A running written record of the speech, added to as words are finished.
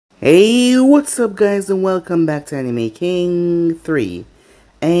Hey, what's up guys, and welcome back to Anime King 3.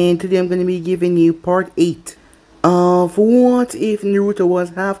 And today I'm going to be giving you part 8 of what if Naruto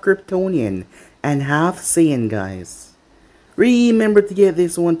was half Kryptonian and half Saiyan, guys. Remember to get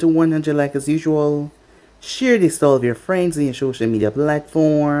this one to 100 likes as usual. Share this to all of your friends on your social media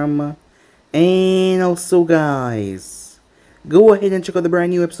platform. And also guys, go ahead and check out the brand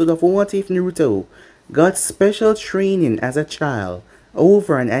new episode of What If Naruto got special training as a child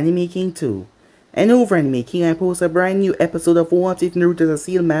over on Anime King 2. And over Anime King, I post a brand new episode of What If Naruto is a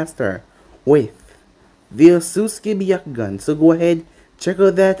Seal Master with the Osusuki Byakugan. So go ahead, check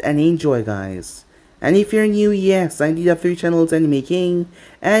out that and enjoy, guys. And if you're new, yes, I did have 3 channels: Anime King 2,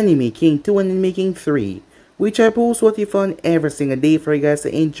 and Anime King 3, which I post What If on every single day for you guys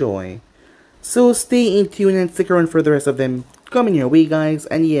to enjoy. So stay in tune and stick around for the rest of them coming your way, guys.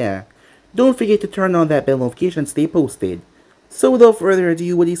 And yeah, don't forget to turn on that bell notification, stay posted. So without further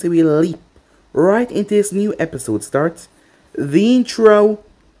ado, what do you say we leap right into this new episode? Start the intro.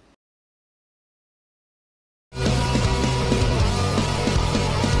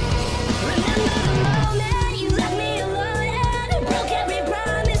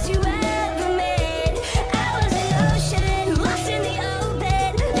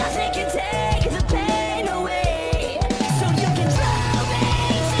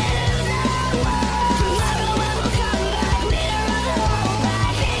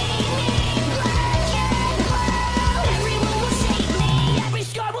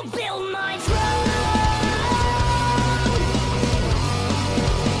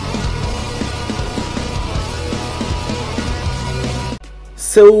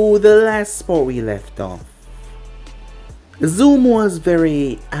 So the last spot we left off, Zoom was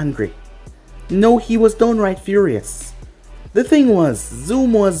very angry. No, he was downright furious. The thing was,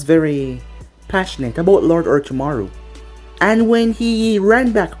 Zoom was very passionate about Lord Orochimaru. And when he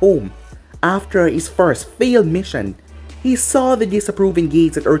ran back home after his first failed mission, he saw the disapproving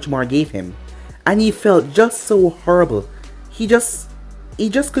gaze that Orochimaru gave him. And he felt just so horrible. He just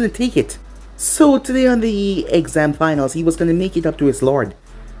couldn't take it. So today on the exam finals, he was gonna make it up to his lord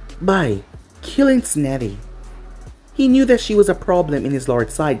by killing Tsunade. He knew that she was a problem in his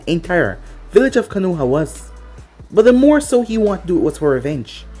lord's side. Entire village of Konoha was. But the more so he wanted to do it was for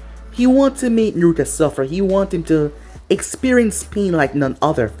revenge. He wanted to make Naruto suffer. He wanted him to experience pain like none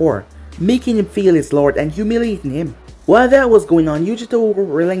other for making him fail his lord and humiliating him. While that was going on, Yujito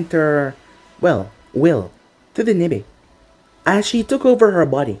relinked her, will to the Nibe as she took over her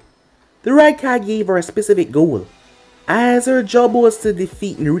body. The Red Cat gave her a specific goal, as her job was to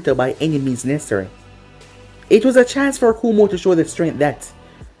defeat Naruto by any means necessary. It was a chance for Kumo to show the strength that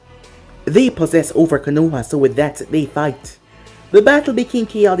they possess over Konoha, so with that, they fight. The battle became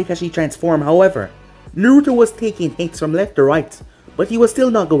chaotic as she transformed. However, Naruto was taking hits from left to right, but he was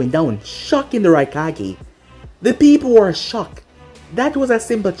still not going down, shocking the Raikage. The people were shocked. That was a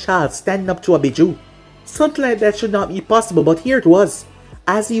simple child standing up to a Biju. Something like that should not be possible, but here it was,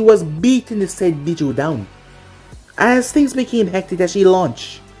 as he was beating the said Biju down. As things became hectic as she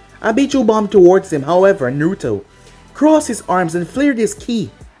launched a Biju bomb towards him, however, Naruto crossed his arms and flared his ki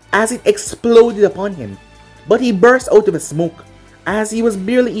as it exploded upon him. But he burst out of the smoke as he was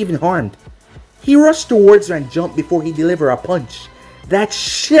barely even harmed. He rushed towards her and jumped before he delivered a punch that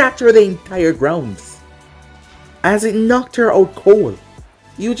shattered the entire grounds as it knocked her out cold.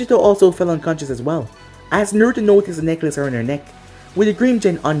 Yujito also fell unconscious as well, as Naruto noticed a necklace around her neck with a Grim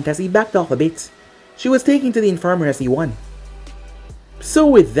Gen on it as he backed off a bit. She was taken to the infirmary as he won. So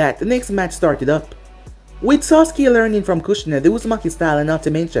with that, the next match started up, with Sasuke learning from Kushina the Uzumaki style, and not to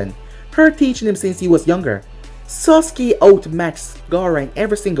mention her teaching him since he was younger. Sasuke outmatched Gaara in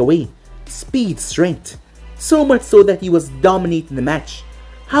every single way, speed, strength, so much so that he was dominating the match.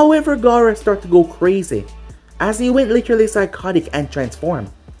 However, Gaara started to go crazy as he went literally psychotic and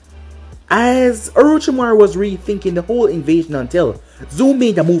transformed. As Orochimaru was rethinking the whole invasion until Zoom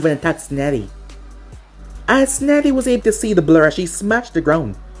made a move and attacked Tsunade. As Tsunade was able to see the blur as she smashed the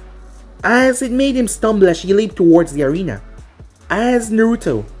ground, as it made him stumble as she leaped towards the arena. As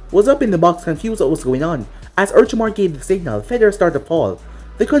Naruto was up in the box, confused what was going on, as Orochimaru gave the signal, feathers started to fall.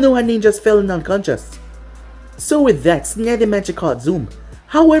 The Konoha ninjas fell unconscious. So with that, Tsunade managed to caught Zoom.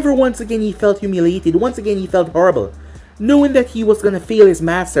 However, once again he felt humiliated, once again he felt horrible, knowing that he was gonna fail his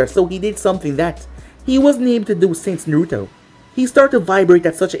master, so he did something that he wasn't able to do since Naruto. He started to vibrate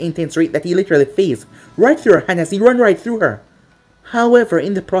at such an intense rate that he literally phased right through her hand as he ran right through her. However,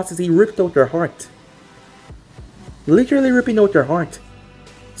 in the process he ripped out her heart. Literally ripping out her heart.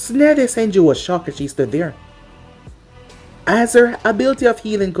 Tsunade Senju was shocked as she stood there, as her ability of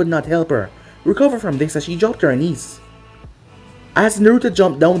healing could not help her recover from this as she dropped to her knees. As Naruto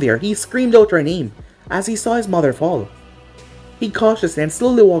jumped down there, he screamed out her name as he saw his mother fall. He cautiously and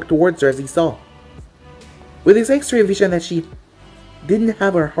slowly walked towards her as he saw, with his x-ray vision, that she didn't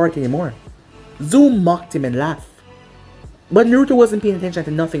have her heart anymore. Zoom mocked him and laughed. But Naruto wasn't paying attention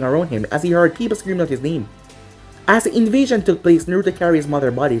to nothing around him as he heard people screaming out his name. As the invasion took place, Naruto carried his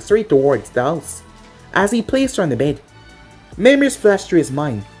mother's body straight towards the house. As he placed her on the bed, memories flashed through his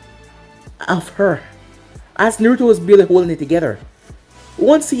mind of her, as Naruto was barely holding it together.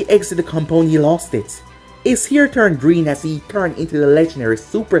 Once he exited the compound, he lost it. His hair turned green as he turned into the legendary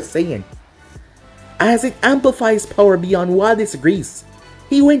Super Saiyan. As it amplified his power beyond wildest degrees,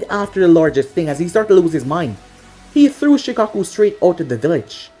 he went after the largest thing as he started to lose his mind. He threw Shikaku straight out of the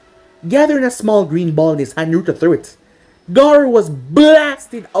village. Gathering a small green ball in his hand, Naruto threw it. Gaara was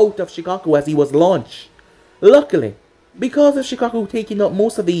blasted out of Shikaku as he was launched. Luckily, because of Shikaku taking up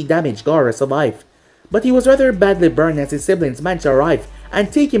most of the damage, Gaara survived. But he was rather badly burned as his siblings managed to arrive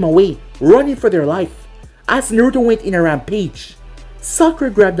and take him away, running for their life. As Naruto went in a rampage, Sakura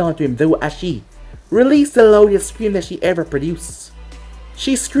grabbed onto him though as she released the loudest scream that she ever produced.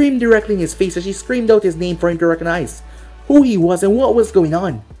 She screamed directly in his face as she screamed out his name for him to recognize who he was and what was going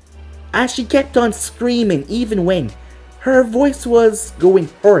on. As she kept on screaming even when her voice was going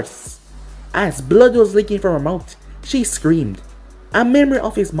hoarse. As blood was leaking from her mouth, she screamed. A memory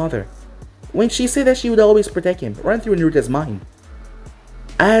of his mother, when she said that she would always protect him, ran through Naruto's mind.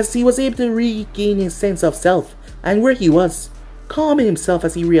 As he was able to regain his sense of self and where he was, calming himself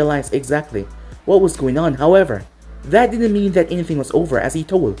as he realized exactly what was going on. However, that didn't mean that anything was over, as he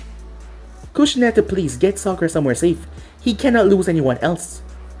told Kushina to please get Sakura somewhere safe. He cannot lose anyone else.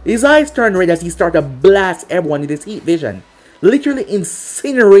 His eyes turned red as he started to blast everyone with his heat vision, literally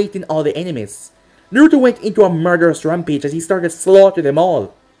incinerating all the enemies. Naruto went into a murderous rampage as he started to slaughter them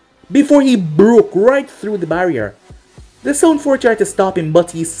all, before he broke right through the barrier. The Sound Force tried to stop him,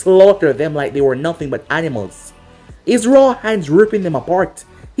 but he slaughtered them like they were nothing but animals, his raw hands ripping them apart.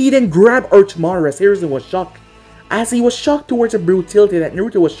 He then grabbed Orochimaru as Hiruzen was shocked, as he was shocked towards the brutality that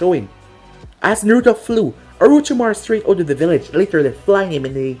Naruto was showing. As Naruto flew Orochimaru straight out of the village, literally flying him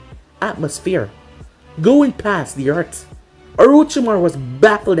in the atmosphere, going past the earth. Orochimaru was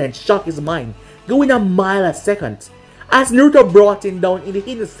baffled and shocked his mind, going a mile a second, as Naruto brought him down in the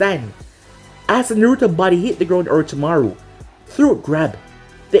hidden sand. As the Naruto body hit the ground, Orochimaru throat grab.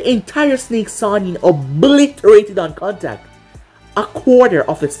 The entire snake Saiyan obliterated on contact. A quarter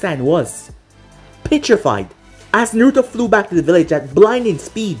of the sand was petrified as Naruto flew back to the village at blinding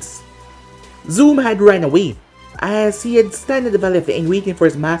speeds. Zoom had ran away as he had stand at the Valley of the End waiting for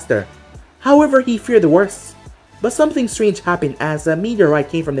his master. However, he feared the worst. But something strange happened as a meteorite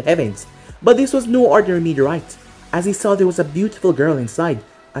came from the heavens. But this was no ordinary meteorite, as he saw there was a beautiful girl inside,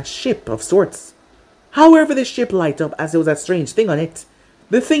 a ship of sorts. However, the ship lighted up as there was a strange thing on it.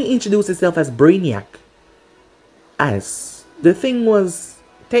 The thing introduced itself as Brainiac, as the thing was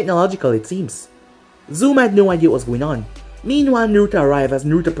technological, it seems. Zoom had no idea what was going on. Meanwhile, Naruto arrived as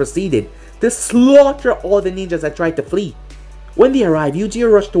Naruto proceeded to slaughter all the ninjas that tried to flee. When they arrived,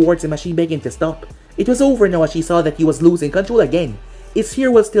 Yujiro rushed towards him as she begged him to stop. It was over now as she saw that he was losing control again. His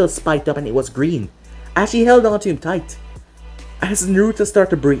hair was still spiked up and it was green, as she held onto him tight. As Naruto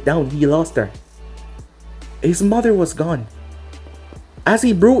started to break down, he lost her. His mother was gone. As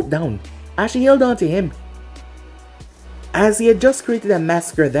he broke down, as she held onto him, as he had just created a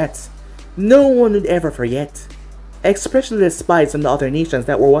massacre that no one would ever forget, especially the spies from the other nations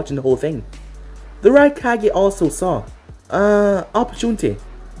that were watching the whole thing. The Raikage also saw opportunity.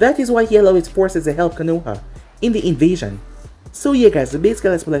 That is why he allowed his forces to help Konoha in the invasion. So yeah guys, so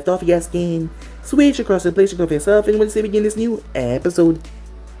basically that's what I thought. If you guys can switch across the place for yourself and once they begin this new episode.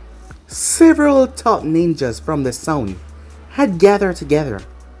 Several top ninjas from the Sound had gathered together.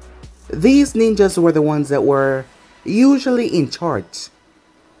 These ninjas were the ones that were usually in charge.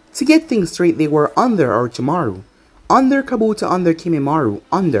 To get things straight, they were under Orochimaru, under Kabuto, under Kimimaro,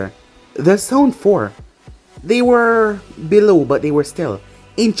 under the Sound 4. They were below, but they were still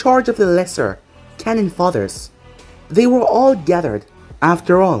in charge of the lesser Cannon Fathers. They were all gathered.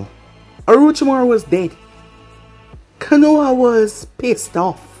 After all, Orochimaru was dead. Konoha was pissed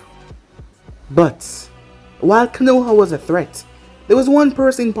off. But while Konoha was a threat, there was one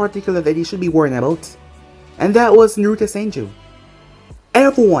person in particular that he should be worrying about, and that was Naruto Senju.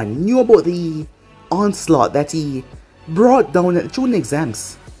 Everyone knew about the onslaught that he brought down at the Chunin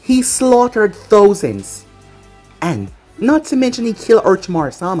exams. He slaughtered thousands, and not to mention he killed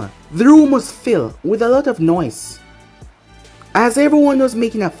Orochimaru-sama. The room was filled with a lot of noise. As everyone was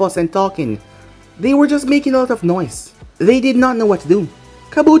making a fuss and talking, they were just making a lot of noise. They did not know what to do.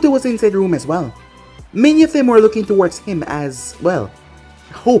 Kabuto was inside the room as well. Many of them were looking towards him as, well,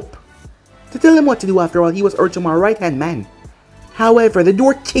 hope. To tell him what to do. After all, he was Orochimaru's right-hand man. However, the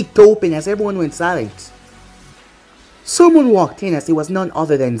door kicked open as everyone went silent. Someone walked in as he was none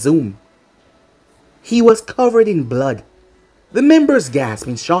other than Zoom. He was covered in blood. The members gasped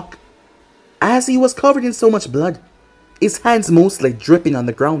in shock. As he was covered in so much blood, his hands mostly dripping on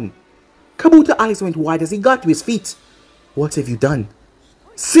the ground. Kabuto's eyes went wide as he got to his feet. What have you done?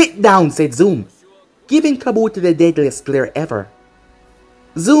 Sit down, said Zoom, giving Kabuto the deadliest glare ever.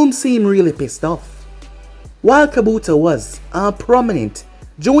 Zoom seemed really pissed off. While Kabuto was a prominent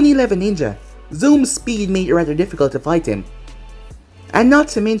Jonin level ninja, Zoom's speed made it rather difficult to fight him. And not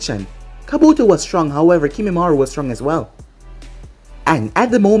to mention, Kabuto was strong, however Kimimaro was strong as well. And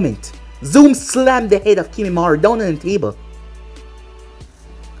at the moment, Zoom slammed the head of Kimimaro down on the table.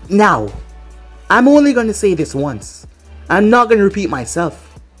 Now, I'm only going to say this once. I'm not going to repeat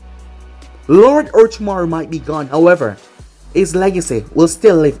myself. Lord Orochimaru might be gone, however, his legacy will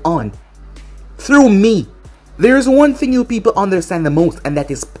still live on. Through me. There is one thing you people understand the most, and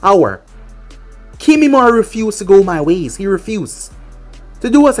that is power. Kimimaro refused to go my ways. He refused to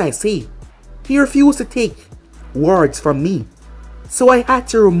do as I say. He refused to take words from me. So I had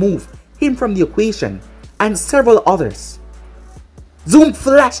to remove him from the equation, and several others. Zoom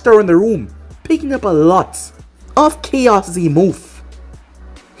flashed around the room, picking up a lot of chaos as he moved.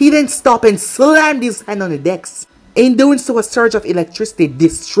 He then stopped and slammed his hand on the decks. In doing so, a surge of electricity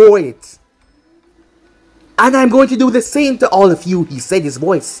destroyed it. And I'm going to do the same to all of you, he said, his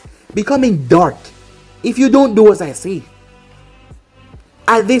voice becoming dark, if you don't do as I say.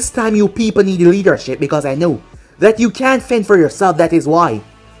 At this time, you people need leadership, because I know that you can't fend for yourself. That is why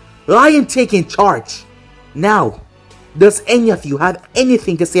I am taking charge. Now, does any of you have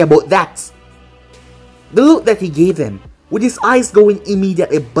anything to say about that? The look that he gave them, with his eyes going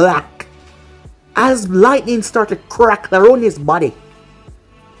immediately black, as lightning started to crack around his body.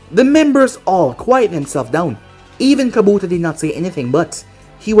 The members all quieted themselves down. Even Kabuto did not say anything, but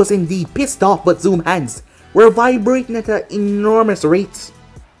he was indeed pissed off. But Zoom's hands were vibrating at an enormous rate.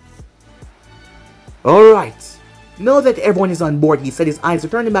 Alright, now that everyone is on board, he said, his eyes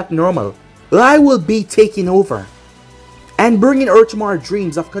returning back to normal. I will be taking over and bringing Orochimaru's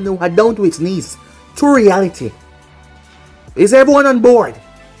dreams of Konoha down to its knees, to reality. Is everyone on board?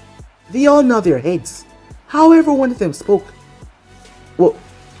 They all nod their heads. However, one of them spoke. Well,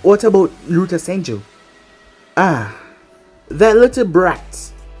 what about Naruto Senju? Ah, that little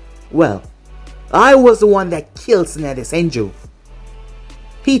brat. Well, I was the one that killed Tsunade Senju.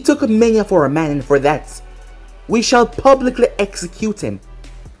 He took many for a man, and for that, we shall publicly execute him.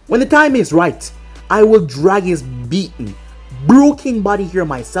 When the time is right, I will drag his beaten, broken body here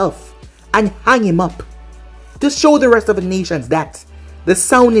myself and hang him up, to show the rest of the nations that the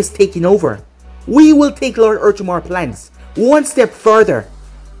sound is taking over. We will take Lord Orochimaru's plans one step further.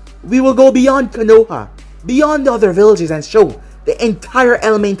 We will go beyond Konoha, beyond the other villages, and show the entire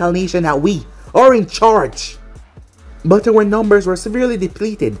elemental nation that we are in charge. But our numbers were severely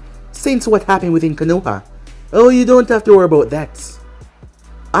depleted since what happened within Konoha. Oh, you don't have to worry about that.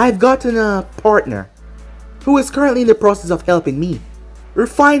 I've gotten a partner who is currently in the process of helping me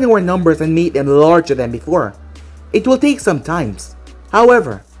refine our numbers and make them larger than before. It will take some time.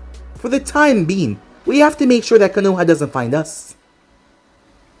 However, for the time being, we have to make sure that Konoha doesn't find us.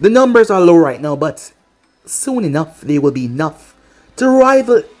 The numbers are low right now, but soon enough they will be enough to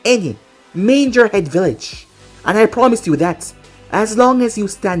rival any major head village. And I promise you that as long as you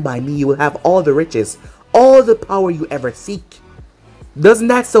stand by me, you will have all the riches, all the power you ever seek. Doesn't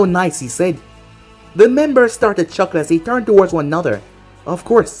that sound nice, he said. The members started chuckling as they turned towards one another. Of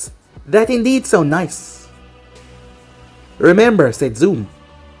course, that indeed sounds nice. Remember, said Zoom,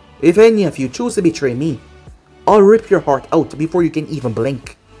 if any of you choose to betray me, I'll rip your heart out before you can even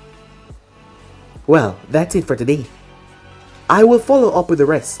blink. Well, that's it for today. I will follow up with the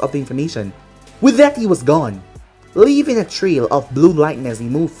rest of the information. With that, he was gone, leaving a trail of blue lightning as he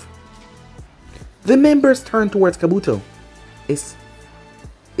moved. The members turned towards Kabuto. Is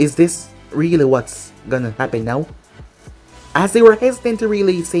this really what's gonna happen now? As they were hesitant to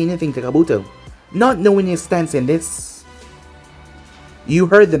really say anything to Kabuto, not knowing his stance in this. You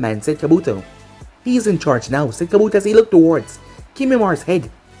heard the man, said Kabuto. He's in charge now, said Kabuto as he looked towards Kimimara's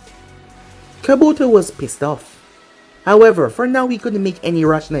head. Kabuto was pissed off. However, for now he couldn't make any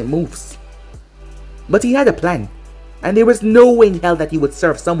rational moves. But he had a plan, and there was no way in hell that he would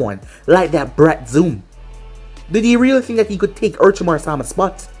serve someone like that brat Zoom. Did he really think that he could take Orochimaru-sama's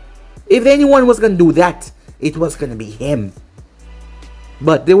spot? If anyone was gonna do that, it was gonna be him.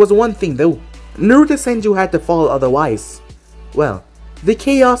 But there was one thing though. Naruto Senju had to fall, otherwise, well, the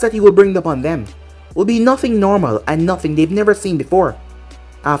chaos that he would bring upon them will be nothing normal and nothing they've never seen before.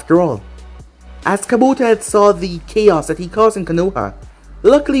 After all, as Kabuto had saw the chaos that he caused in Konoha,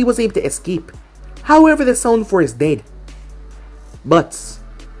 luckily he was able to escape. However, the Sound Force is dead. But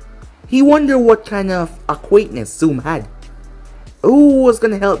he wondered what kind of acquaintance Zoom had. Who was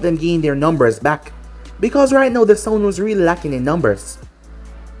gonna help them gain their numbers back? Because right now the Sound was really lacking in numbers.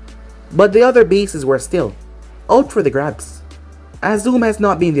 But the other bases were still out for the grabs. As Zoom has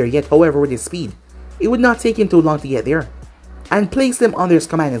not been there yet, however, with his speed, it would not take him too long to get there. And place them under his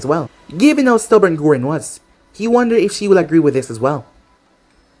command as well. Given how stubborn Gurren was, he wondered if she will agree with this as well.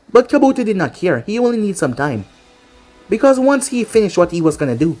 But Kabuto did not care, he only needs some time. Because once he finished what he was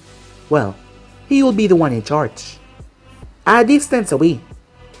gonna do, well, he will be the one in charge. A distance away,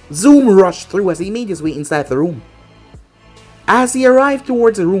 Zoom rushed through as he made his way inside the room. As he arrived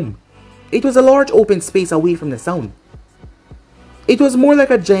towards the room, it was a large open space away from the sound. It was more like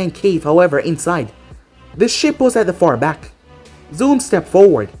a giant cave, however, inside. The ship was at the far back. Zoom stepped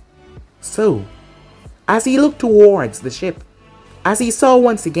forward. So, as he looked towards the ship, as he saw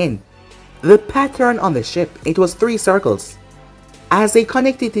once again, the pattern on the ship, it was 3 circles. As they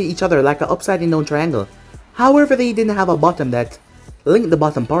connected to each other like an upside down triangle. However, they didn't have a bottom that linked the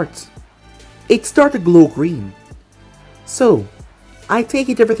bottom parts. It started to glow green. So, I take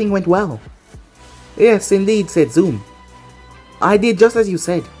it everything went well. Yes, indeed, said Zoom. I did just as you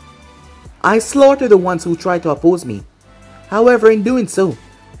said. I slaughtered the ones who tried to oppose me. However, in doing so,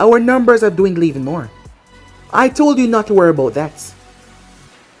 our numbers have dwindled even more. I told you not to worry about that.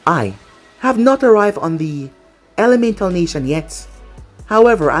 I have not arrived on the Elemental Nation yet.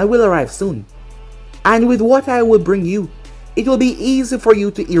 However, I will arrive soon. And with what I will bring you, it will be easy for you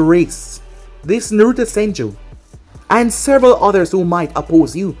to erase this Naruto Senju and several others who might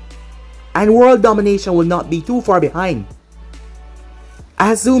oppose you. And world domination will not be too far behind.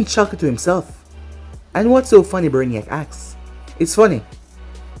 As Zoom chuckled to himself. And what's so funny, Brainiac asks. It's funny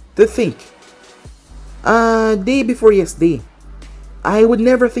to think, day before yesterday, I would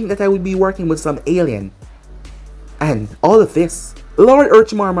never think that I would be working with some alien. And all of this, Lord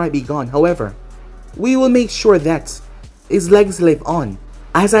Urchmar might be gone, however, we will make sure that his legacy live on,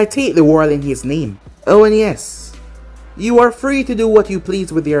 as I take the world in his name. Oh, and yes, you are free to do what you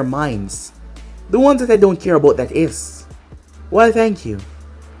please with your minds. The ones that I don't care about, that is. Well, thank you.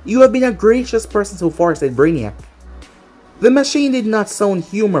 You have been a gracious person so far, said Brainiac. The machine did not sound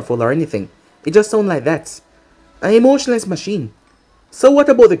humorful or anything. It just sounded like that. An emotionless machine. So what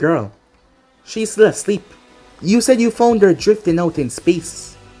about the girl? She's still asleep. You said you found her drifting out in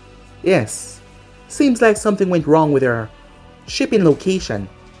space. Yes. Seems like something went wrong with her shipping location,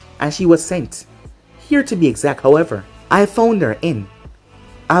 and she was sent here to be exact. However, I found her in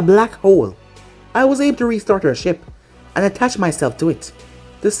a black hole. I was able to restart her ship and attach myself to it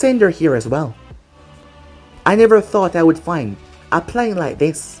to send her here as well. I never thought I would find a planet like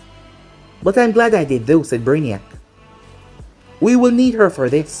this, but I'm glad I did though, said Brainiac. We will need her for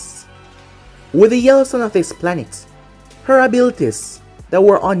this. With the yellow sun of this planet, her abilities that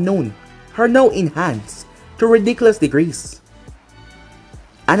were unknown are now enhanced to ridiculous degrees.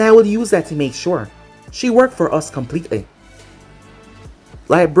 And I will use that to make sure she worked for us completely.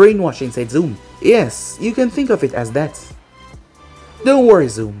 Like brainwashing, said Zoom. Yes, you can think of it as that. Don't worry,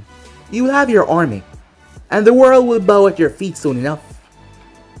 Zoom. You will have your army, and the world will bow at your feet soon enough.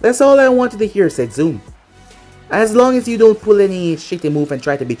 That's all I wanted to hear, said Zoom. As long as you don't pull any shitty move and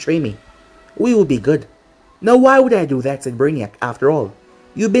try to betray me, we will be good. Now why would I do that, said Brainiac. After all,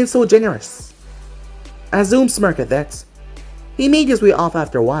 you've been so generous. As Zoom smirked at that, he made his way off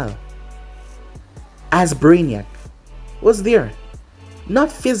after a while. As Brainiac was there,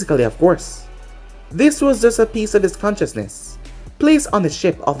 not physically of course. This was just a piece of his consciousness, placed on the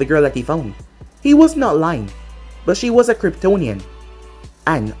ship of the girl that he found. He was not lying, but she was a Kryptonian.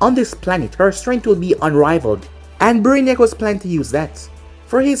 And on this planet, her strength will be unrivaled. And Brainiac was planning to use that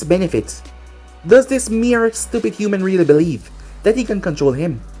for his benefit. Does this mere stupid human really believe that he can control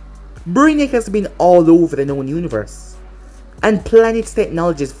him? Brainiac has been all over the known universe, and planet's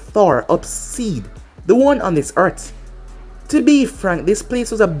technologies far exceed the one on this earth. To be frank, this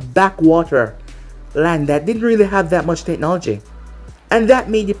place was a backwater land that didn't really have that much technology, and that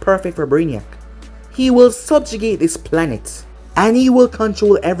made it perfect for Brainiac. He will subjugate this planet, and he will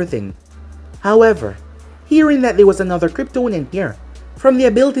control everything. However, hearing that there was another Kryptonian here, from the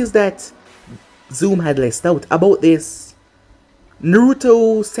abilities that Zoom had listed out about this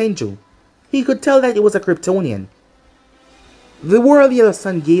Naruto Senju, he could tell that it was a Kryptonian. The world Yellow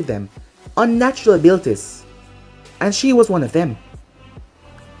Sun gave them unnatural abilities, and she was one of them.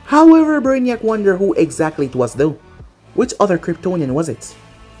 However, Brainiac wondered who exactly it was though. Which other Kryptonian was it?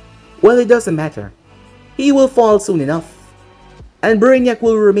 Well, it doesn't matter. he will fall soon enough, and Brainiac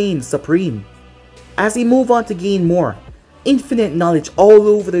will remain supreme as he move on to gain more infinite knowledge all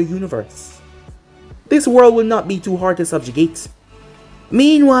over the universe. This world will not be too hard to subjugate.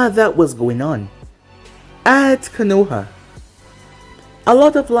 Meanwhile, that was going on at Konoha. A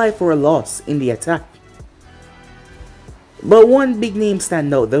lot of life were lost in the attack, but one big name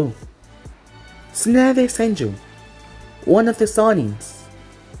stand out though. Tsunade Senju, one of the Saiyans.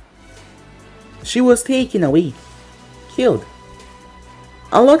 She was taken away, killed.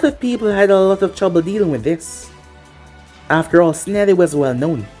 A lot of people had a lot of trouble dealing with this. After all, Tsunade was well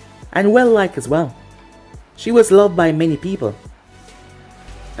known and well liked as well. She was loved by many people,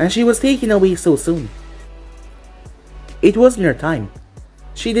 and she was taken away so soon. It wasn't her time.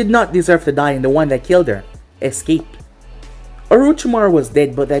 She did not deserve to die, and the one that killed her escaped. Orochimaru was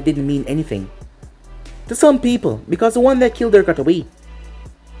dead, but that didn't mean anything to some people because the one that killed her got away.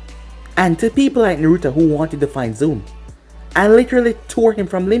 And to people like Naruto who wanted to find Zoom and literally tore him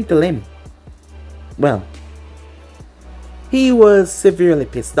from limb to limb, well, he was severely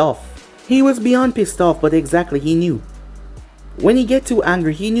pissed off. He was beyond pissed off, but exactly he knew. When he get too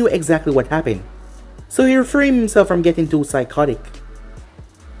angry, he knew exactly what happened. So he refrained himself from getting too psychotic.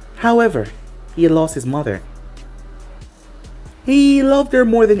 However, he had lost his mother. He loved her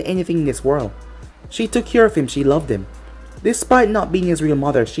more than anything in this world. She took care of him, she loved him. Despite not being his real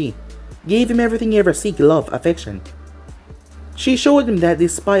mother, she gave him everything he ever seek: love, affection. She showed him that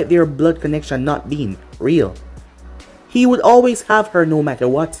despite their blood connection not being real, he would always have her no matter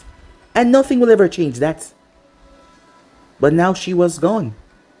what, and nothing will ever change that. But now she was gone.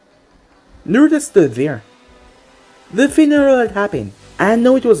 Naruto stood there. The funeral had happened, and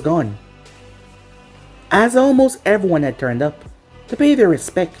now it was gone, as almost everyone had turned up to pay their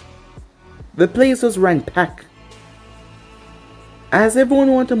respect. The place was ran-packed, as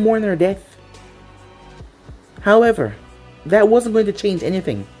everyone wanted to mourn her death. However, that wasn't going to change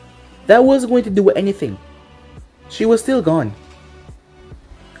anything. That wasn't going to do anything. She was still gone,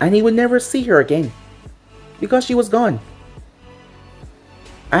 and he would never see her again because she was gone.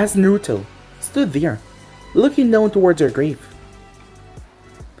 As Naruto stood there, looking down towards her grave,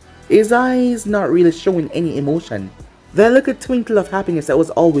 his eyes not really showing any emotion, that little twinkle of happiness that was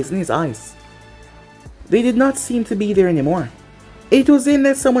always in his eyes, they did not seem to be there anymore. It was then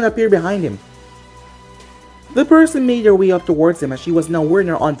that someone appeared behind him. The person made her way up towards him as she was now wearing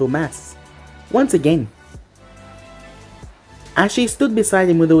her Anvo mask once again. As she stood beside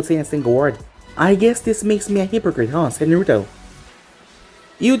him without saying a single word. "I guess this makes me a hypocrite, huh?" said Naruto.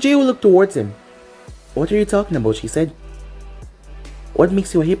 Yujiro looked towards him. "What are you talking about?" she said. "What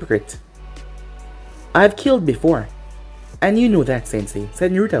makes you a hypocrite?" "I've killed before, and you know that, Sensei,"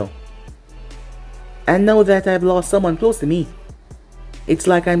 said Naruto. "And now that I've lost someone close to me, it's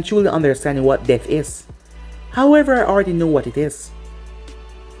like I'm truly understanding what death is. However, I already know what it is.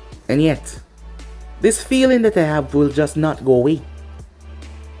 And yet, this feeling that I have will just not go away."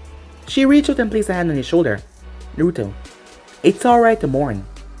 She reached out and placed a hand on his shoulder. "Naruto, it's alright to mourn.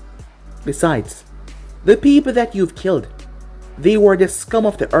 Besides, the people that you've killed, they were the scum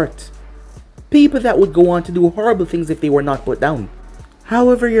of the earth. People that would go on to do horrible things if they were not put down.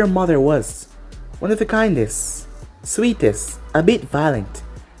 However, your mother was one of the kindest, sweetest, a bit violent,"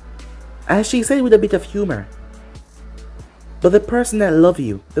 as she said with a bit of humor, "but the person that loves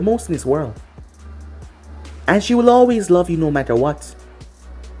you the most in this world. And she will always love you no matter what.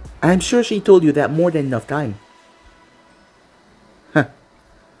 I'm sure she told you that more than enough time." "Huh.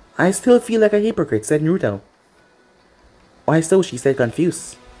 I still feel like a hypocrite," said Naruto. "Why so?" she said,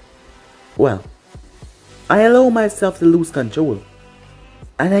 confused. "Well, I allow myself to lose control,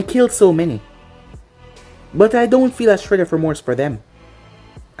 and I killed so many. But I don't feel a shred of remorse for them,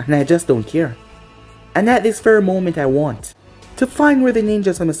 and I just don't care. And at this very moment I want to find where the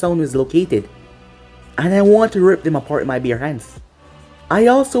ninjas from the sound is located, and I want to rip them apart with my bare hands. I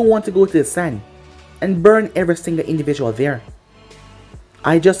also want to go to the sand and burn every single individual there.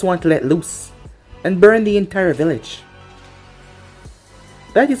 I just want to let loose and burn the entire village.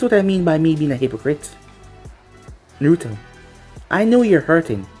 That is what I mean by me being a hypocrite. Naruto, I know you're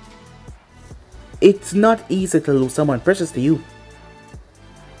hurting. It's not easy to lose someone precious to you.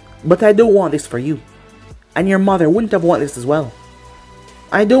 But I don't want this for you, and your mother wouldn't have wanted this as well.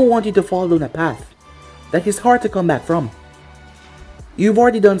 I don't want you to fall down a path that is hard to come back from. You've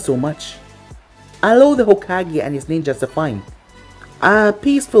already done so much. Allow the Hokage and his ninjas to find a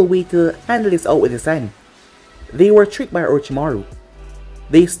peaceful way to handle this out with the sand. They were tricked by Orochimaru.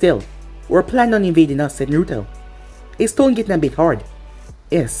 They still were planning on invading us," said Naruto. His tone getting a bit hard.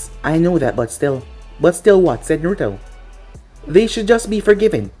 "Yes, I know that, but still. But still what?" said Naruto. "They should just be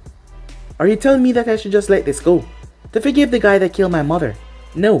forgiven. Are you telling me that I should just let this go? To forgive the guy that killed my mother?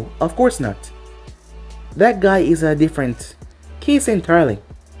 No, of course not. That guy is a different case entirely.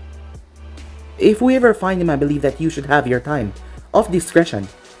 If we ever find him, I believe that you should have your time of discretion.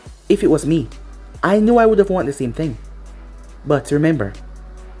 If it was me, I know I would have wanted the same thing. But remember,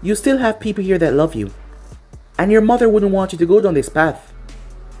 you still have people here that love you. And your mother wouldn't want you to go down this path.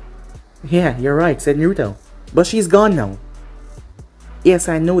 Yeah, you're right, said Naruto. But she's gone now. Yes,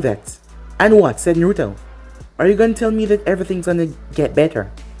 I know that. And what, said Naruto. Are you gonna tell me that everything's gonna get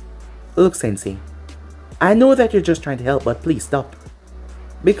better? Look, Sensei. I know that you're just trying to help, but please stop.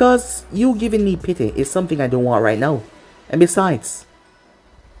 Because you giving me pity is something I don't want right now. And besides,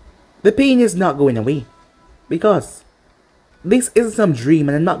 the pain is not going away. Because this isn't some dream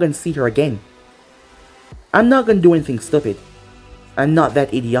and I'm not gonna see her again. I'm not gonna do anything stupid. I'm not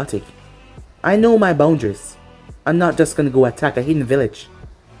that idiotic. I know my boundaries. I'm not just gonna go attack a hidden village.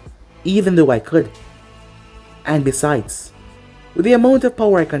 Even though I could. And besides, with the amount of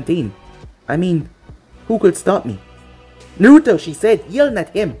power I contain, I mean, who could stop me? Naruto, she said, yelling at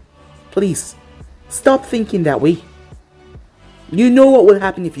him. Please, stop thinking that way. You know what will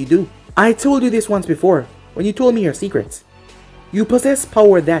happen if you do. I told you this once before, when you told me your secrets. You possess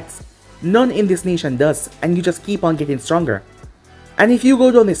power that none in this nation does, and you just keep on getting stronger. And if you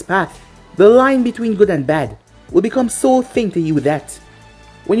go down this path, the line between good and bad will become so thin to you that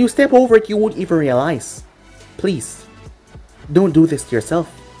when you step over it, you won't even realize. Please, don't do this to yourself.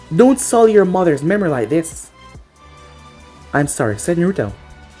 Don't sully your mother's memory like this. I'm sorry, said Naruto,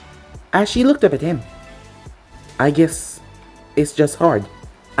 as she looked up at him. I guess it's just hard.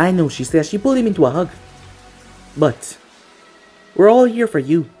 I know, she said. She pulled him into a hug. But we're all here for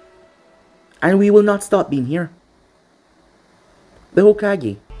you, and we will not stop being here. The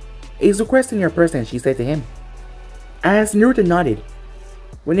Hokage is requesting your presence, she said to him. As Naruto nodded,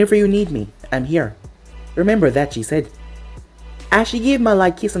 whenever you need me, I'm here. Remember that, she said, as she gave him a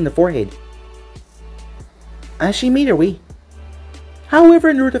light kiss on the forehead. As she made her way.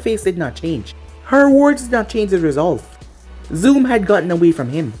 However, Naruto's face did not change. Her words did not change his resolve. Zoom had gotten away from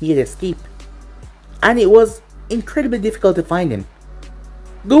him. He had escaped. And it was incredibly difficult to find him.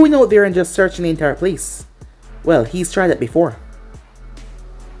 Going out there and just searching the entire place. Well, he's tried that before.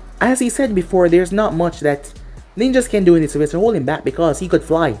 As he said before, there's not much that ninjas can do in this village to hold him back because he could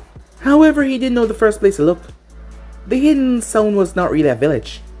fly. However, he didn't know the first place to look. The hidden zone was not really a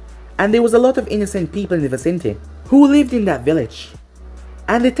village, and there was a lot of innocent people in the vicinity who lived in that village.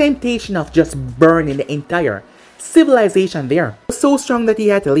 And the temptation of just burning the entire civilization there was so strong that he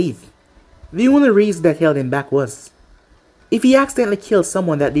had to leave. The only reason that held him back was if he accidentally killed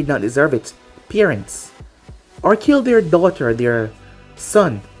someone that did not deserve it, parents, or killed their daughter, their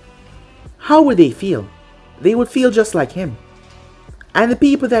son, how would they feel? They would feel just like him. And the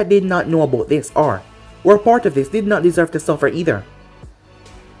people that did not know about this or were part of this did not deserve to suffer either.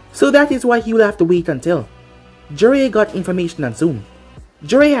 So that is why he will have to wait until Jiraiya got information on Zoom.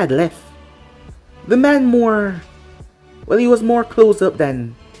 Jiraiya had left. The man he was more closed up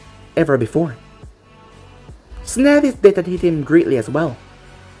than ever before. So now this death had hit him greatly as well.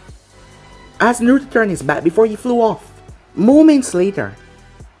 As Naruto turned his back before he flew off. Moments later,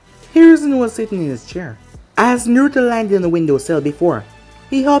 Hiruzen was sitting in his chair. As Naruto landed on the windowsill before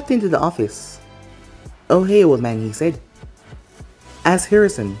he hopped into the office. Oh hey old man, he said. As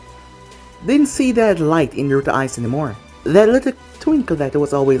Hiruzen didn't see that light in Naruto's eyes anymore. That little twinkle that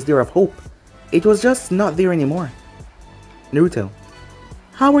was always there of hope. It was just not there anymore. Naruto,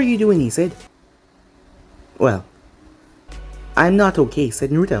 how are you doing? He said. Well, I'm not okay, said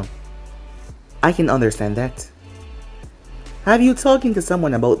Naruto. I can understand that. Have you talking to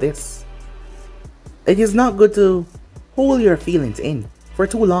someone about this? It is not good to hold your feelings in for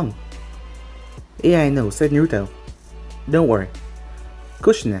too long. Yeah, I know, said Naruto. Don't worry.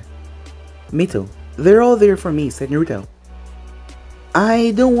 Kushina, Mito, they're all there for me, said Naruto.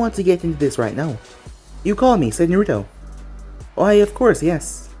 I don't want to get into this right now. You call me, said Naruto. Why, of course,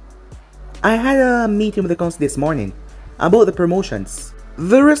 yes. I had a meeting with the council this morning about the promotions.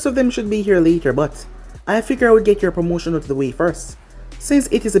 The rest of them should be here later, but I figured I would get your promotion out of the way first, since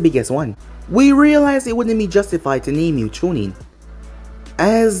it is the biggest one. We realized it wouldn't be justified to name you Chunin,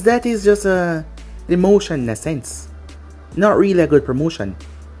 as that is just a demotion in a sense, not really a good promotion.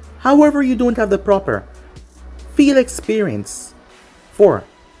 However, you don't have the proper field experience for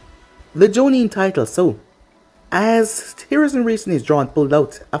the Jonin title, so as Hiruzen recently is drawn, pulled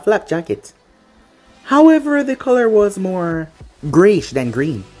out a flak jacket. However, the color was more grayish than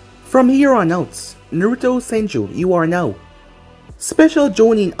green. From here on out, Naruto Senju, you are now Special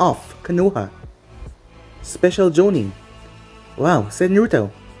Jonin of Konoha. Special Jonin. Wow, said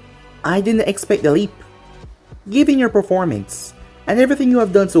Naruto. I didn't expect the leap. Given your performance, and everything you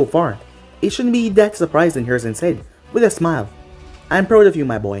have done so far, it shouldn't be that surprising, Hiruzen said, with a smile. I'm proud of you,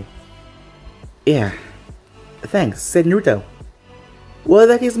 my boy. Yeah, thanks, said Naruto. Well,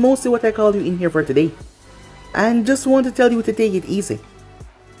 that is mostly what I called you in here for today. And just want to tell you to take it easy.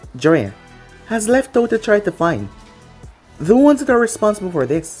 Jiraiya has left out to try to find the ones that are responsible for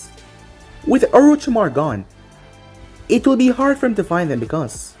this. With Orochimaru gone, it will be hard for him to find them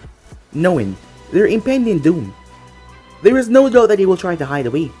because, knowing their impending doom, there is no doubt that he will try to hide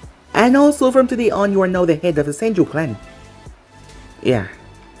away. And also from today on you are now the head of the Senju clan. Yeah,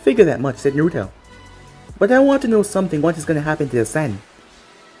 figure that much, said Naruto. But I want to know something, what is going to happen to the Saiyan?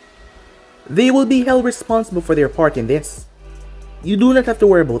 They will be held responsible for their part in this. You do not have to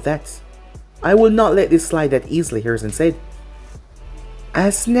worry about that. I will not let this slide that easily, Hiruzen said.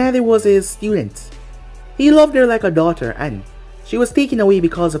 As Nather was his student, he loved her like a daughter and she was taken away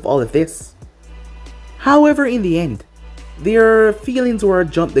because of all of this. However, in the end, their feelings were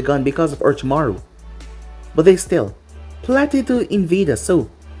jumped the gun because of Orochimaru. But they still plotted to invade us, so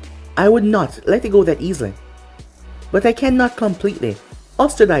I would not let it go that easily. But I cannot completely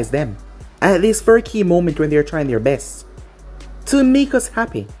ostracize them at this very key moment when they are trying their best to make us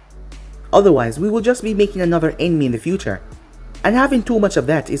happy. Otherwise, we will just be making another enemy in the future, and having too much of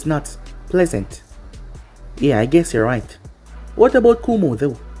that is not pleasant. Yeah, I guess you're right. What about Kumo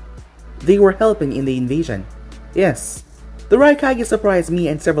though? They were helping in the invasion. Yes, the Raikage surprised me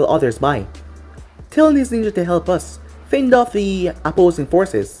and several others by telling his ninja to help us fend off the opposing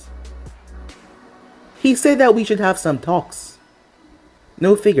forces. He said that we should have some talks.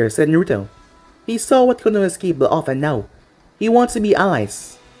 No figure, said Naruto. He saw what Konoha was capable of and now he wants to be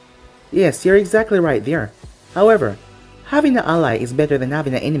allies. Yes, you're exactly right there. However, having an ally is better than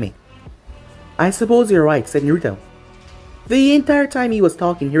having an enemy. I suppose you're right, said Naruto. The entire time he was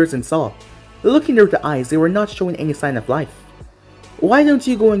talking, Hiruzen saw, looking into Naruto's eyes, they were not showing any sign of life. Why don't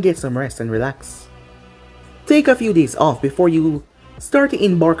you go and get some rest and relax? Take a few days off before you start to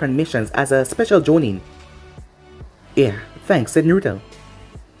embark on missions as a special jonin. Yeah, thanks, said Naruto.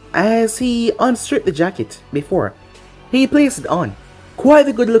 As he unstripped the jacket before, he placed it on. Quite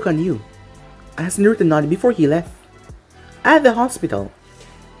a good look on you, as Naruto nodded before he left. At the hospital,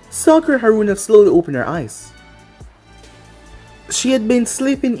 Sakura Haruna slowly opened her eyes. She had been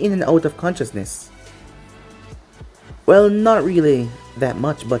slipping in and out of consciousness. Well, not really that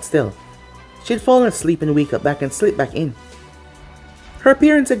much, but still. She had fallen asleep and wake up back and slip back in. Her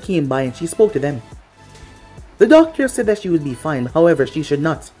parents had came by and she spoke to them. The doctor said that she would be fine, however she should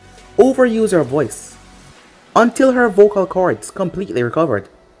not overuse her voice until her vocal cords completely recovered,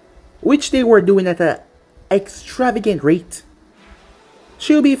 which they were doing at an extravagant rate.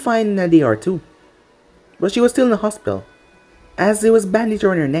 She'll be fine in a day or two, but she was still in the hospital, as there was bandage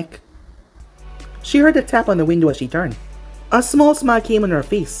on her neck. She heard a tap on the window as she turned. A small smile came on her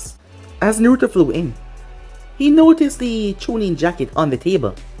face as Naruto flew in. He noticed the Chunin jacket on the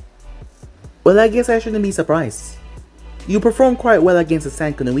table. Well, I guess I shouldn't be surprised. You performed quite well against the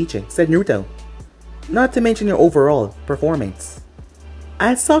Saiyan Kunoichi, said Naruto. Not to mention your overall performance.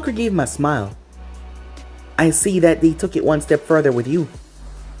 As Sakura gave him a smile. I see that they took it one step further with you.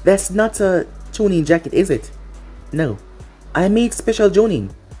 That's not a Chunin jacket, is it? No, I made special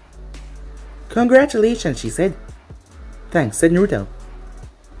Jonin. Congratulations, she said. Thanks, said Naruto.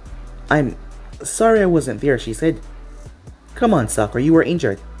 I'm sorry I wasn't there, she said. Come on, Sakura, you were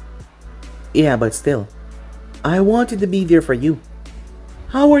injured. Yeah, but still, I wanted to be there for you.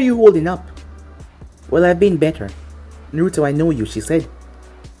 How are you holding up? Well, I've been better. Naruto, I know you, she said.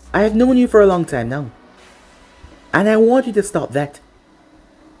 I have known you for a long time now. And I want you to stop that.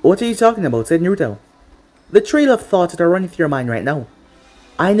 What are you talking about, said Naruto. The trail of thoughts that are running through your mind right now.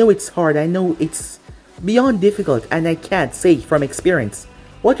 I know it's hard, I know it's beyond difficult, and I can't say from experience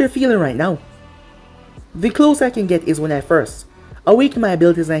what you're feeling right now. The closest I can get is when I first awakened my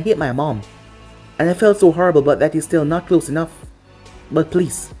abilities and I hit my mom. And I felt so horrible, but that is still not close enough. But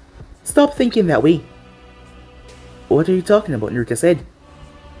please, stop thinking that way. What are you talking about, Naruto said.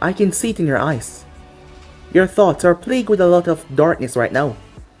 I can see it in your eyes. Your thoughts are plagued with a lot of darkness right now.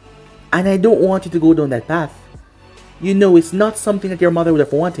 And I don't want you to go down that path. You know it's not something that your mother would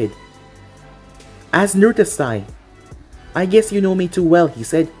have wanted. As Naruto sighed, I guess you know me too well, he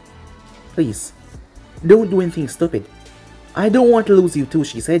said. Please, don't do anything stupid. I don't want to lose you too,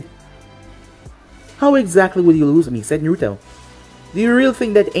 she said. How exactly will you lose me, said Naruto. Do you really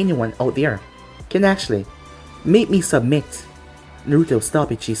think that anyone out there can actually make me submit? Naruto,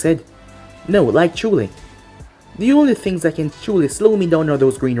 stop it, she said. No, like truly. The only things that can truly slow me down are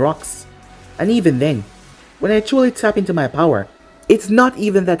those green rocks. And even then, when I truly tap into my power, It's not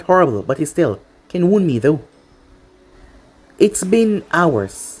even that horrible, but it still can wound me though. It's been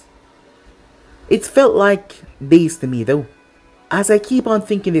hours. It's felt like days to me though, as I keep on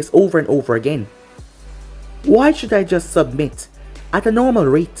thinking this over and over again. Why should I just submit at a normal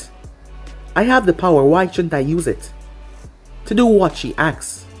rate? I have the power, why shouldn't I use it? To do what she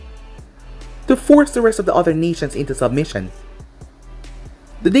asks. To force the rest of the other nations into submission.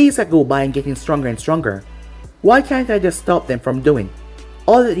 The days that go by and getting stronger and stronger, why can't I just stop them from doing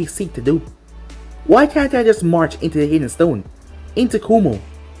all that they seek to do? Why can't I just march into the Hidden Stone, into Kumo,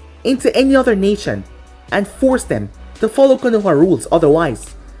 into any other nation, and force them to follow Konoha rules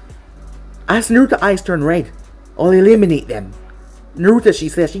otherwise? As Naruto's eyes turn red, I'll eliminate them. Naruto, she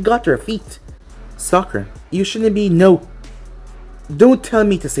says, she got to her feet. Sakura, you shouldn't be, no. Don't tell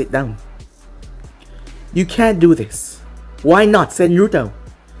me to sit down. You can't do this. Why not, said Naruto.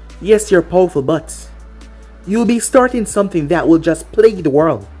 Yes, you're powerful, but you'll be starting something that will just plague the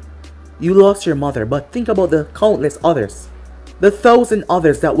world. You lost your mother, but think about the countless others. The 1,000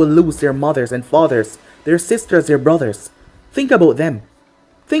 others that will lose their mothers and fathers, their sisters, their brothers. Think about them.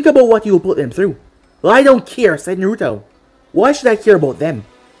 Think about what you'll put them through. Well, I don't care, said Naruto. Why should I care about them?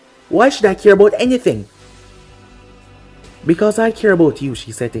 Why should I care about anything? Because I care about you,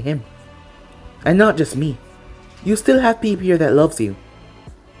 she said to him. And not just me. You still have people here that loves you.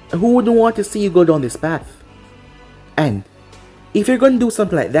 Who wouldn't want to see you go down this path? And if you're gonna do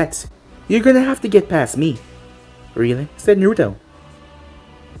something like that, you're gonna have to get past me. Really? Said Naruto.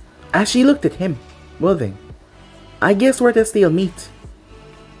 As she looked at him, well then, I guess we're at a stalemate.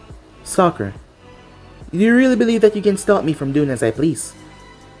 Sakura, do you really believe that you can stop me from doing as I please?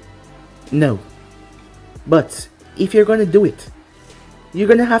 No. But if you're gonna do it, you're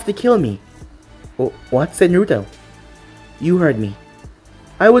gonna have to kill me. Oh, what? Said Naruto. You heard me.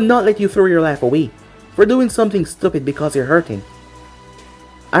 I would not let you throw your life away for doing something stupid because you're hurting.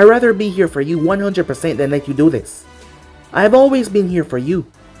 I'd rather be here for you 100% than let you do this. I've always been here for you.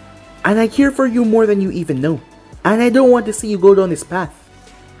 And I care for you more than you even know. And I don't want to see you go down this path.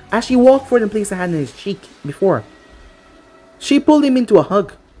 As she walked forward and placed a hand on his cheek before, she pulled him into a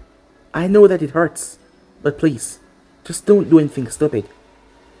hug. I know that it hurts, but please, just don't do anything stupid.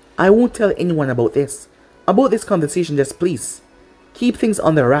 I won't tell anyone about this conversation, just please. Keep things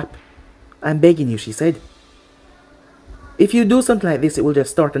under wrap. I'm begging you, she said. If you do something like this, it will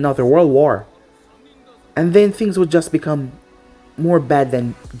just start another world war. And then things will just become more bad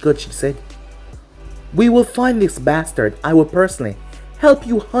than good, she said. We will find this bastard. I will personally help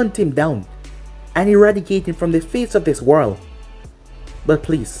you hunt him down and eradicate him from the face of this world. But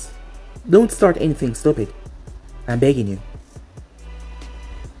please, don't start anything stupid. I'm begging you.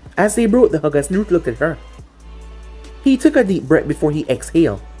 As they broke the hug, as Naruto looked at her, he took a deep breath before he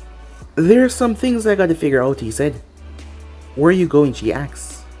exhaled. There's some things I gotta figure out, he said. Where are you going, she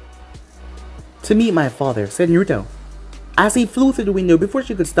asked. To meet my father, said Naruto, as he flew through the window before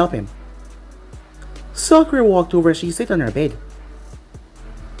she could stop him. Sakura walked over as she sat on her bed.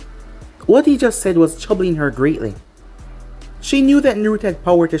 What he just said was troubling her greatly. She knew that Naruto had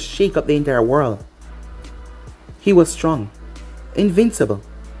power to shake up the entire world. He was strong, invincible.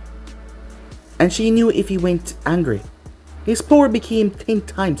 And she knew if he went angry, his power became 10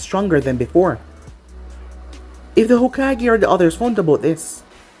 times stronger than before. If the Hokage or the others found about this,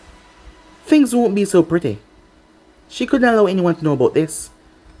 things won't be so pretty. She couldn't allow anyone to know about this,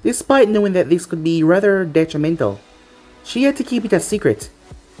 despite knowing that this could be rather detrimental. She had to keep it a secret,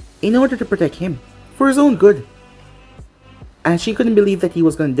 in order to protect him, for his own good. And she couldn't believe that he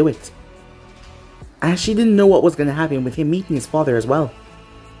was going to do it. And she didn't know what was going to happen with him meeting his father as well.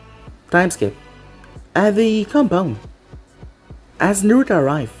 Time skip. At the compound. As Naruto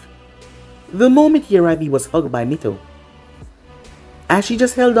arrived, the moment he arrived, he was hugged by Mito. As she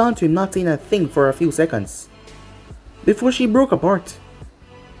just held on to him, not saying a thing for a few seconds, before she broke apart.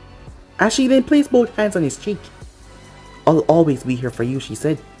 As she then placed both hands on his cheek. I'll always be here for you, she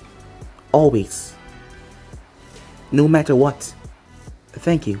said. Always. No matter what.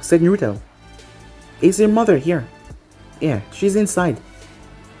 Thank you, said Naruto. Is your mother here? Yeah, she's inside.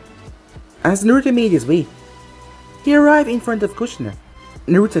 As Naruto made his way, he arrived in front of Kushina.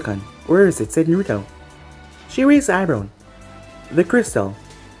 Naruto-kun, where is it? Said Naruto. She raised an eyebrow. The crystal.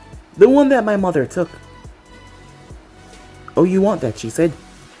 The one that my mother took. Oh, you want that? She said.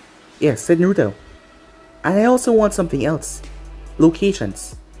 Yes, said Naruto. And I also want something else.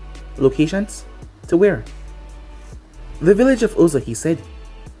 Locations. Locations? To where? The village of Uzo, he said.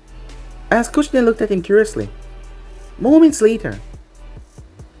 As Kushina looked at him curiously. Moments later.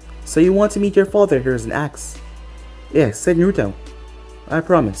 So you want to meet your father here as an axe? Yes, said Naruto. I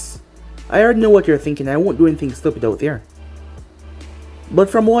promise. I already know what you're thinking. I won't do anything stupid out there. But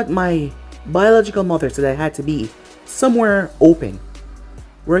from what my biological mother said, I had to be somewhere open,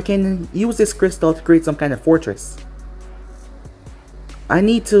 where I can use this crystal to create some kind of fortress. I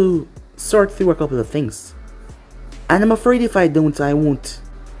need to sort through a couple of things. And I'm afraid if I don't, I won't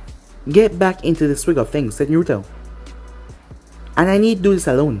get back into the swing of things, said Naruto. And I need to do this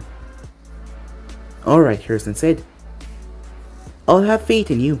alone. Alright, Hiruzen said. I'll have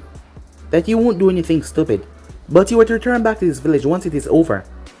faith in you, that you won't do anything stupid, but you are to return back to this village once it is over.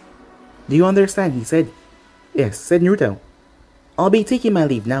 Do you understand? He said. Yes, said Naruto. I'll be taking my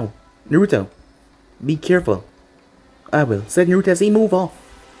leave now. Naruto, be careful. I will, said Naruto as he moved off.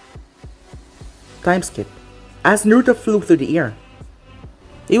 Time skip. As Naruto flew through the air,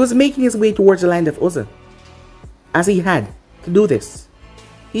 he was making his way towards the land of Uza. As he had to do this.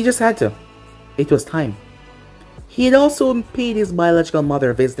 He just had to. It was time. He had also paid his biological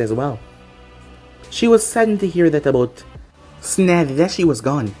mother a visit as well. She was saddened to hear that about Snad that she was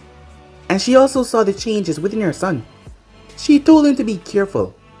gone. And she also saw the changes within her son. She told him to be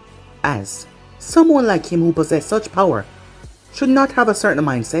careful, as someone like him who possessed such power should not have a certain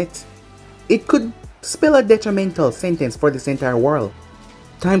mindset. It could spell a detrimental sentence for this entire world.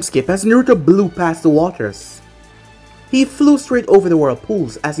 Time skip as Naruto blew past the waters. He flew straight over the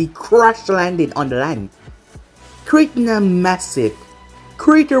whirlpools as he crash landed on the land, creating a massive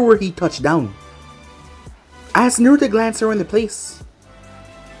crater where he touched down. As Naruto glanced around the place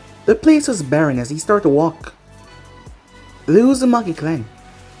was barren as he started to walk. The Uzumaki clan.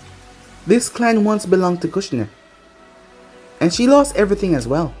 This clan once belonged to Kushina, and she lost everything as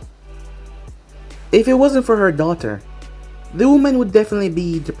well. If it wasn't for her daughter, the woman would definitely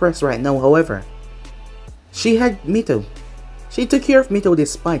be depressed right now. However, she had Mito. She took care of Mito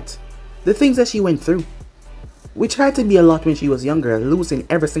despite the things that she went through, which had to be a lot when she was younger, losing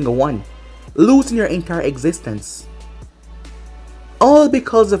every single one, losing her entire existence. All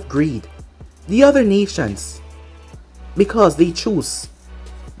because of greed. The other nations, because they choose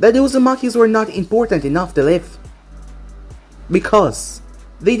that the Uzumakis were not important enough to live, because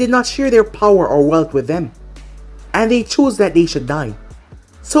they did not share their power or wealth with them, and they chose that they should die.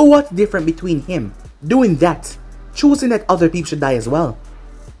 So what's different between him doing that, choosing that other people should die as well?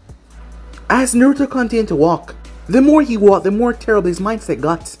 As Naruto continued to walk, the more he walked, the more terrible his mindset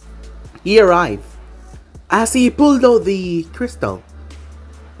got. He arrived. As he pulled out the crystal,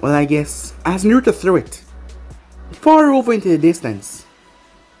 well, I guess, as Naruto threw it far over into the distance,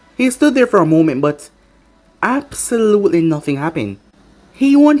 he stood there for a moment, but absolutely nothing happened.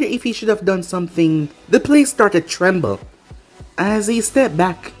 He wondered if he should have done something. The place started to tremble. As he stepped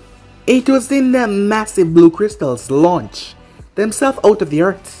back, it was then that massive blue crystals launched themselves out of the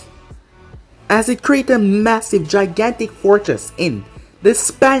earth, as it created a massive gigantic fortress in the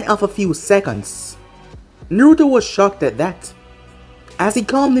span of a few seconds. Naruto was shocked at that, as he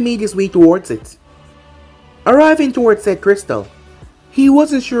calmly made his way towards it. Arriving towards said crystal, he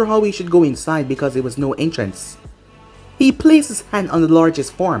wasn't sure how he should go inside because there was no entrance. He placed his hand on the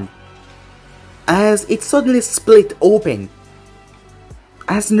largest form, as it suddenly split open.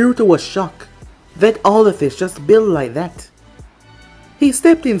 As Naruto was shocked that all of this just built like that. He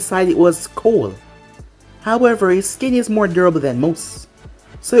stepped inside. It was cold. However, his skin is more durable than most,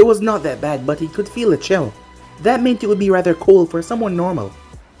 so it was not that bad, but he could feel a chill. That meant it would be rather cold for someone normal.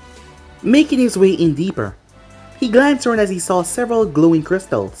 Making his way in deeper, he glanced around as he saw several glowing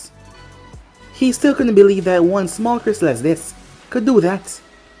crystals. He still couldn't believe that one small crystal as this could do that.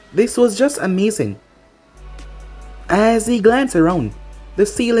 This was just amazing. As he glanced around, the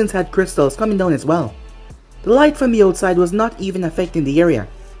ceilings had crystals coming down as well. The light from the outside was not even affecting the area,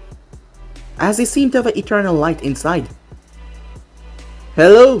 as it seemed to have an eternal light inside.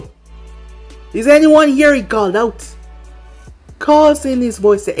 Hello? Is anyone here? He called out, causing his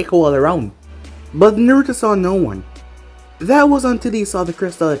voice to echo all around. But Naruto saw no one. That was until he saw the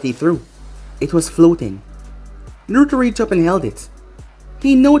crystal that he threw. It was floating. Naruto reached up and held it.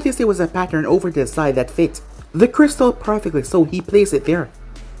 He noticed there was a pattern over to the side that fit the crystal perfectly, so he placed it there.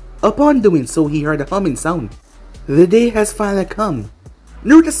 Upon doing so, he heard a humming sound. The day has finally come.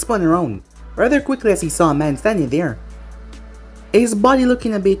 Naruto spun around rather quickly as he saw a man standing there, his body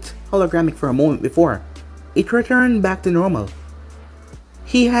looking a bit hologramic for a moment before it returned back to normal.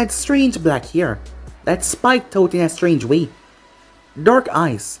 He had strange black hair that spiked out in a strange way, dark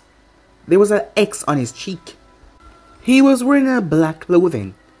eyes. There was an X on his cheek. He was wearing a black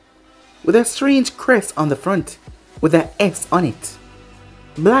clothing with a strange crest on the front with an S on it,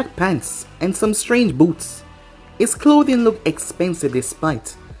 black pants and some strange boots. His clothing looked expensive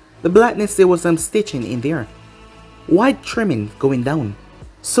despite the blackness. There was some stitching in there, white trimming going down.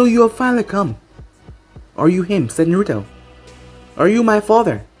 So you have finally come. Are you him? Said Naruto. Are you my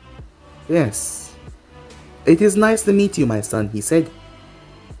father? Yes. It is nice to meet you, my son, he said.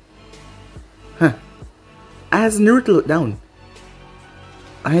 Huh. As Naruto looked down,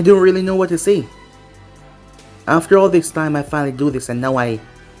 I don't really know what to say. After all this time, I finally do this, and now I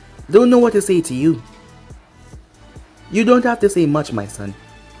don't know what to say to you. You don't have to say much, my son.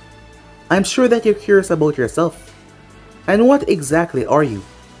 I'm sure that you're curious about yourself. And what exactly are you?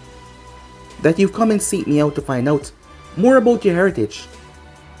 That you've come and seek me out to find out more about your heritage.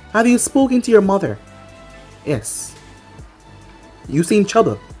 Have you spoken to your mother? Yes. You seem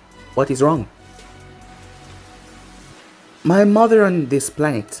troubled. What is wrong? My mother on this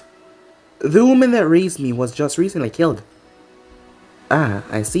planet, the woman that raised me, was just recently killed. Ah,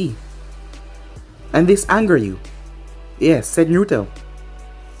 I see. And this anger you? Yes, said Naruto.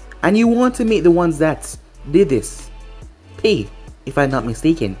 And you want to make the ones that did this pay, if I'm not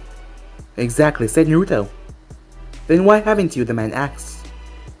mistaken. Exactly, said Naruto. Then why haven't you, the man asked.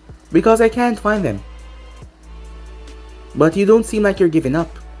 Because I can't find them. But you don't seem like you're giving up.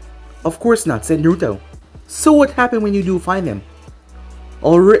 Of course not, said Naruto. So what happened when you do find them?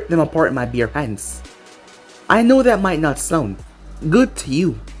 I'll rip them apart in my bare hands. I know that might not sound good to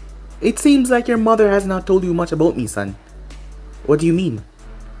you. It seems like your mother has not told you much about me, son. What do you mean?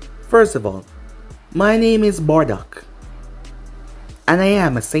 First of all, my name is Bardock. And I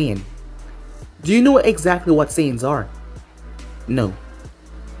am a Saiyan. Do you know exactly what Saiyans are? No.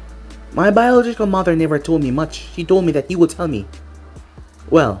 My biological mother never told me much. She told me that he would tell me.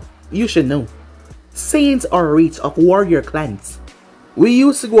 Well, you should know. Saiyans are a race of warrior clans. We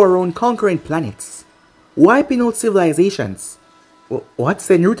used to go around conquering planets, wiping out civilizations. What?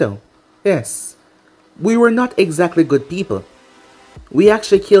 Said Naruto. Yes. We were not exactly good people. We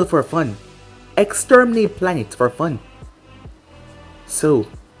actually killed for fun. Exterminate planets for fun. So,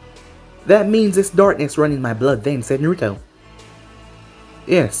 that means this darkness runs in my blood then, said Naruto.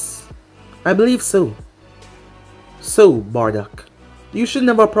 Yes, I believe so. So, Bardock, you shouldn't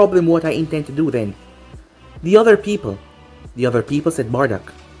have a problem with what I intend to do then. The other people, said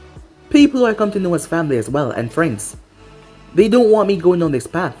Bardock. People who I come to know as family as well, and friends. They don't want me going on this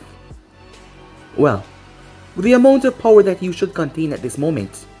path. Well, with the amount of power that you should contain at this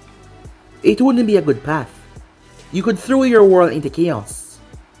moment, it wouldn't be a good path. You could throw your world into chaos.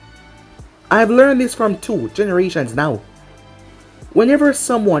 I've learned this from 2 generations now. Whenever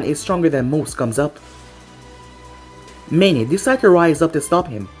someone is stronger than most comes up, many decide to rise up to stop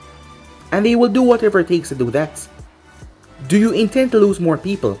him, and they will do whatever it takes to do that. Do you intend to lose more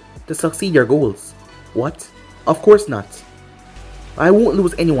people to succeed your goals? What? Of course not. I won't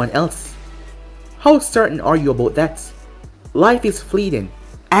lose anyone else. How certain are you about that? Life is fleeting,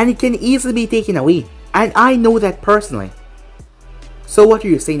 and it can easily be taken away, and I know that personally. So what are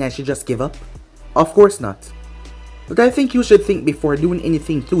you saying, I should just give up? Of course not. But I think you should think before doing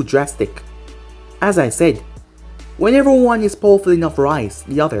anything too drastic. As I said, whenever one is powerful enough to rise,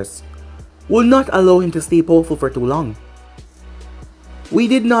 the others will not allow him to stay powerful for too long. We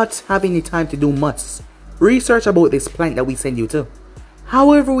did not have any time to do much research about this planet that we send you to.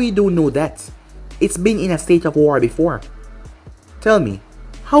 However, we do know that it's been in a state of war before. Tell me,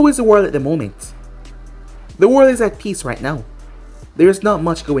 how is the world at the moment? The world is at peace right now. There is not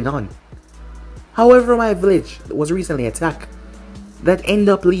much going on. However, my village was recently attacked. That ended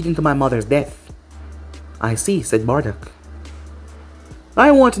up leading to my mother's death. I see, said Bardock.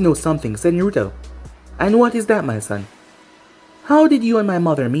 I want to know something, said Naruto. And what is that, my son? How did you and my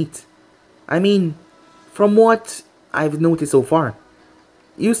mother meet? I mean, from what I've noticed so far,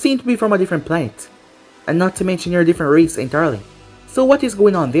 you seem to be from a different planet. And not to mention you're a different race entirely. So what is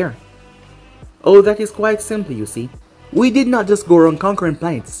going on there? Oh, that is quite simple, you see. We did not just go around conquering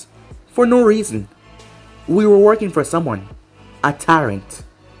planets for no reason. We were working for someone, a tyrant.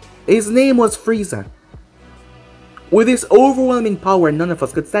 His name was Frieza. With his overwhelming power, none of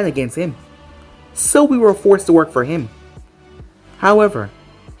us could stand against him. So we were forced to work for him. However,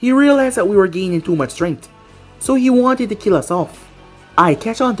 he realized that we were gaining too much strength, so he wanted to kill us off. I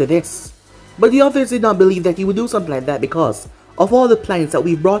catch on to this, but the others did not believe that he would do something like that because of all the planets that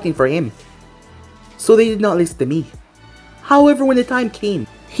we brought in for him. So they did not listen to me. However, when the time came,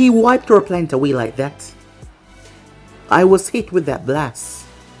 he wiped our planet away like that. I was hit with that blast.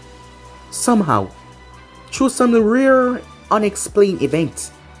 Somehow, through some rare, unexplained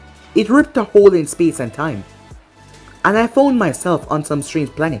event, it ripped a hole in space and time, and I found myself on some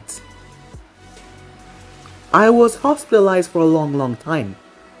strange planet. I was hospitalized for a long time.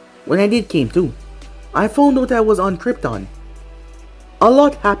 When I did came to, I found out I was on Krypton. A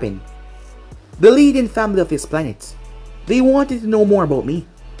lot happened. The leading family of this planet, they wanted to know more about me.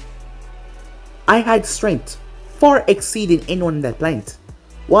 I had strength, far exceeding anyone on that planet.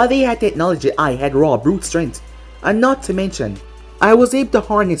 While they had technology, I had raw brute strength, and not to mention, I was able to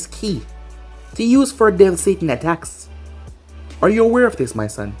harness ki to use for devastating attacks. Are you aware of this, my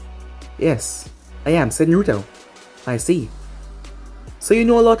son? Yes, I am, said Naruto. I see. So you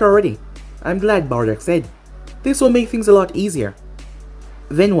know a lot already. I'm glad, Bardock said. This will make things a lot easier.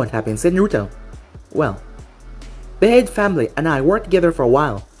 Then what happened, said Naruto. Well, the head family and I worked together for a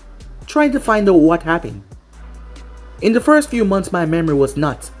while, trying to find out what happened. In the first few months, my memory was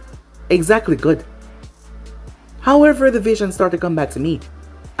not exactly good. However, the vision started to come back to me,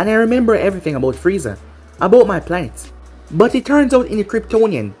 and I remember everything about Frieza, about my planet. But it turns out in the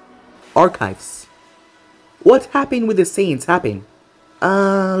Kryptonian archives, what happened with the Saiyans happened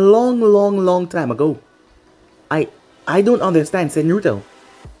a long time ago. I don't understand, said Naruto.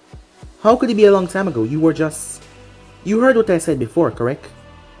 How could it be a long time ago? You heard what I said before, correct?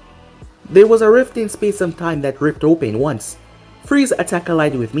 There was a rift in space and time that ripped open once Frieza attack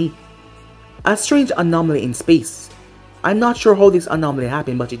collided with me. A strange anomaly in space. I'm not sure how this anomaly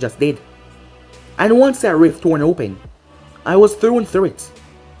happened, but it just did. And once that rift torn open, I was thrown through it,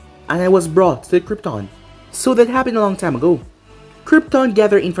 and I was brought to Krypton. So that happened a long time ago. Krypton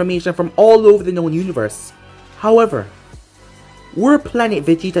gathered information from all over the known universe. However, where planet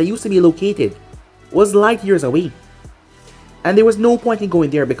Vegeta used to be located was light years away, and there was no point in going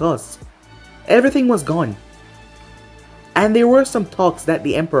there because everything was gone. And there were some talks that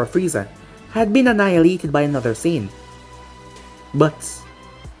the Emperor Frieza had been annihilated by another Saiyan. But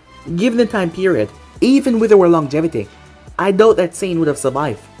given the time period, even with our longevity, I doubt that Saiyan would have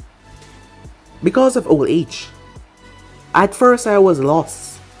survived because of old age. At first I was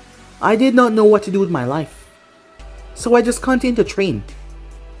lost. I did not know what to do with my life, so I just continued to train.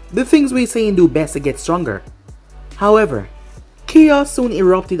 The things we Saiyan do best to get stronger. However, chaos soon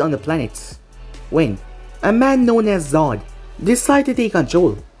erupted on the planet when a man known as Zod decided to take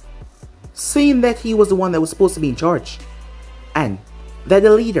control, saying that he was the one that was supposed to be in charge, and that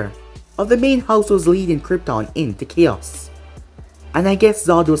the leader of the main house was leading Krypton into chaos. And I guess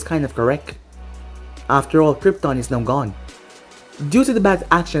Zod was kind of correct. After all, Krypton is now gone. Due to the bad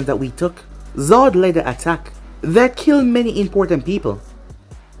actions that we took, Zod led an attack that killed many important people.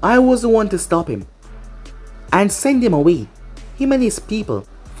 I was the one to stop him and send him away, him and his people,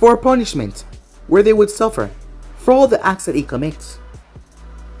 for punishment where they would suffer for all the acts that he commits.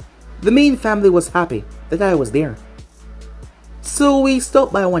 The main family was happy that I was there, so we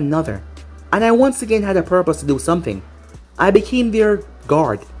stood by one another, and I once again had a purpose to do something. I became their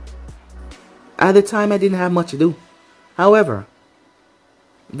guard. At the time I didn't have much to do. However,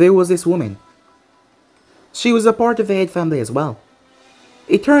 there was this woman. She was a part of the head family as well.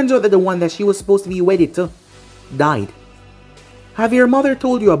 It turns out that the one that she was supposed to be wedded to died. Have your mother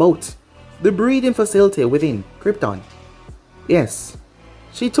told you about the breeding facility within Krypton? Yes.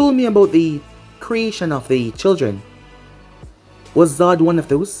 She told me about the creation of the children. Was Zod one of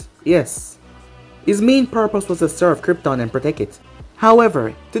those? Yes. His main purpose was to serve Krypton and protect it.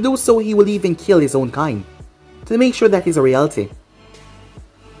 However, to do so he will even kill his own kind, to make sure that is a reality.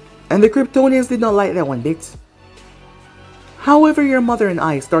 And the Kryptonians did not like that one bit. However, your mother and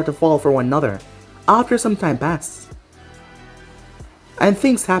I start to fall for one another after some time passed. And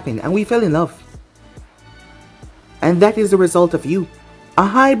things happened and we fell in love. And that is the result of you. A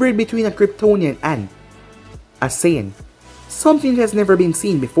hybrid between a Kryptonian and a Saiyan. Something that has never been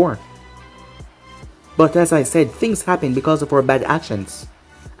seen before. But as I said, things happened because of our bad actions,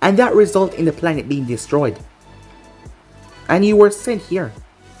 and that resulted in the planet being destroyed. And you were sent here.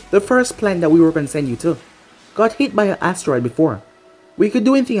 The first planet that we were going to send you to got hit by an asteroid before we could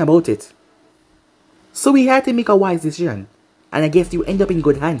do anything about it. So we had to make a wise decision, and I guess you end up in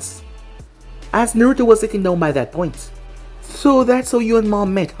good hands, as Naruto was sitting down by that point. So that's how you and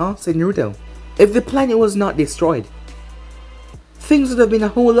Mom met, huh? Said Naruto. If the planet was not destroyed, things would have been a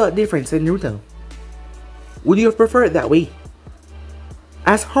whole lot different, said Naruto. Would you have preferred it that way?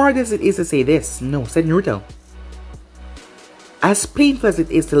 As hard as it is to say this, no, said Naruto. As painful as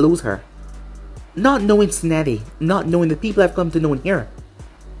it is to lose her, not knowing Tsunade, not knowing the people I've come to know here,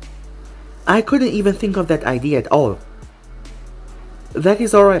 I couldn't even think of that idea at all. That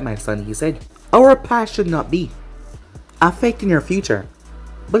is alright, my son, he said. Our past should not be affecting your future.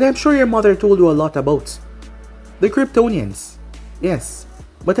 But I'm sure your mother told you a lot about the Kryptonians. Yes,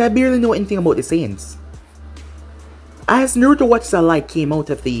 but I barely know anything about the Saiyans. As Naruto watched a light came out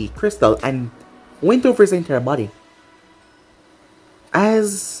of the crystal and went over his entire body.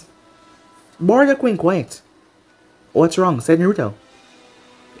 As Bardock went quiet. What's wrong? Said Naruto.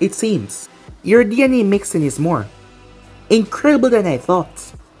 It seems your DNA mixing is more incredible than I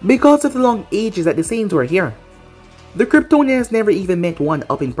thought. Because of the long ages that the Saiyans were here, The Kryptonians never even met one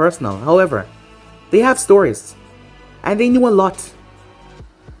up in personal, however, they have stories, and they knew a lot.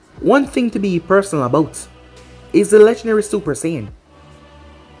 One thing to be personal about is the legendary Super Saiyan.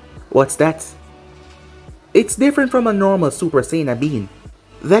 What's that? It's different from a normal Super Saiyan being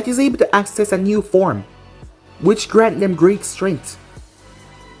that is able to access a new form, which grant them great strength.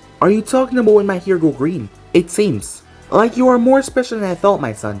 Are you talking about when my hair go green? It seems like you are more special than I thought,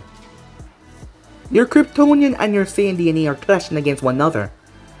 my son. Your Kryptonian and your Saiyan DNA are clashing against one another,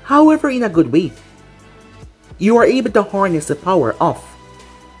 however in a good way. You are able to harness the power of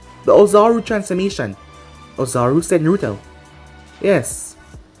the Ozaru transformation. Ozaru, said Naruto. Yes,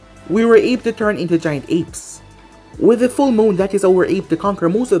 we were able to turn into giant apes. With the full moon, that is how we're able to conquer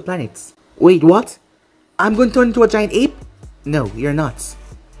most of the planets. Wait, what? I'm going to turn into a giant ape? No, you're not.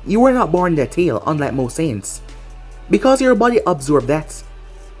 You were not born in that tail, unlike most Saiyans. Because your body absorbed that.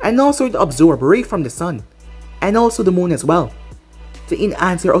 And also it absorbed rays from the sun. And also the moon as well. To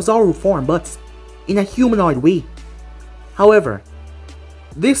enhance your Ozaru form, but in a humanoid way. However,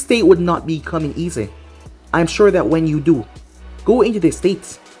 this state would not be coming easy. I'm sure that when you do go into this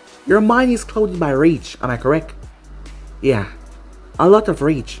state, your mind is clouded by rage, am I correct? Yeah, a lot of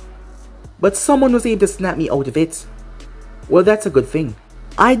rage. But someone was able to snap me out of it. Well, that's a good thing.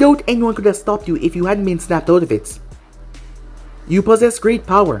 I doubt anyone could have stopped you if you hadn't been snapped out of it. You possess great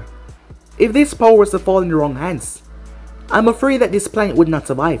power. If this power was to fall in the wrong hands, I'm afraid that this planet would not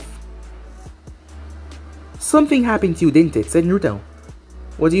survive. Something happened to you, didn't it? Said Naruto.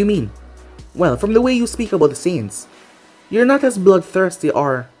 What do you mean? Well, from the way you speak about the Saiyans, you're not as bloodthirsty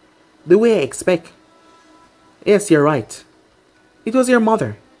or the way I expect. Yes, you're right. It was your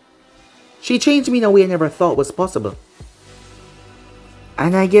mother. She changed me in a way I never thought was possible.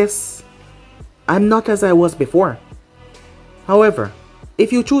 And I guess I'm not as I was before. However,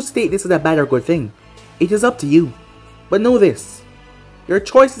 if you choose to take this as a bad or good thing, it is up to you. But know this, your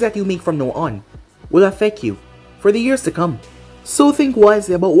choices that you make from now on will affect you for the years to come. So think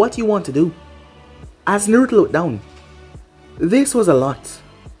wisely about what you want to do. As Naruto looked down, this was a lot.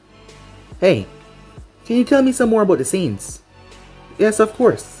 Hey, can you tell me some more about the Saiyans? Yes, of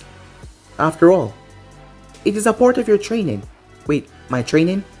course. After all, it is a part of your training. Wait, my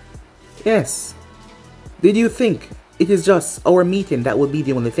training? Yes. Did you think it is just our meeting that will be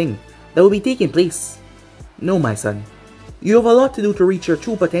the only thing that will be taking place? No, my son. You have a lot to do to reach your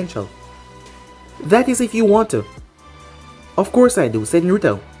true potential. That is if you want to. Of course I do, said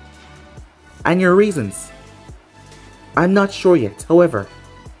Naruto. And your reasons? I'm not sure yet, however.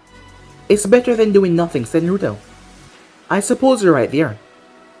 It's better than doing nothing, said Naruto. I suppose you're right there.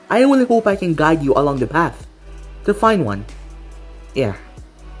 I only hope I can guide you along the path to find one. Yeah,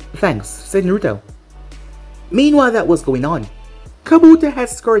 thanks, said Naruto. Meanwhile that was going on, Kabuto had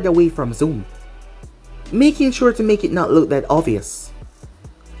scurried away from Zoom, making sure to make it not look that obvious.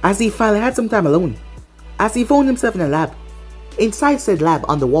 As he finally had some time alone, as he found himself in a lab, inside said lab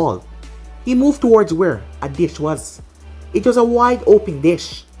on the wall, he moved towards where a dish was. It was a wide open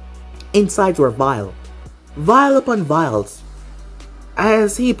dish. Inside were vial upon vials.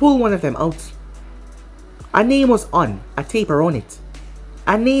 As he pulled one of them out, a name was on a taper on it.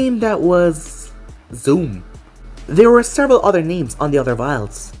 A name that was Zoom. There were several other names on the other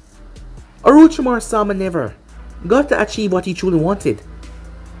vials. Orochimaru-sama never got to achieve what he truly wanted.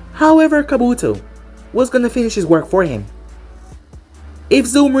 However, Kabuto was gonna finish his work for him. If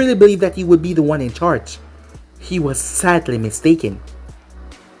Zoom really believed that he would be the one in charge, he was sadly mistaken.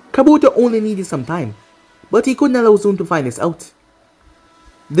 Kabuto only needed some time, but he couldn't allow Zoom to find this out.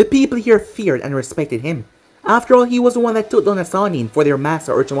 The people here feared and respected him. After all, he was the one that took down a Saiyan for their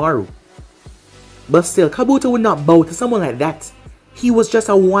master Orochimaru. But still, Kabuto would not bow to someone like that. He was just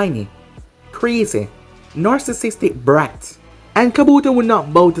a whiny, crazy, narcissistic brat. And Kabuto would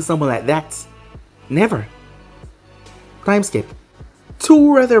not bow to someone like that. Never. Time skip.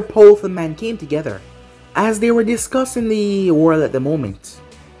 Two rather powerful men came together as they were discussing the world at the moment.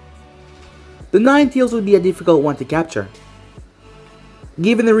 The Nine Tails would be a difficult one to capture,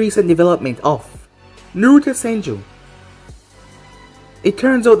 given the recent development of Naruto Senju. It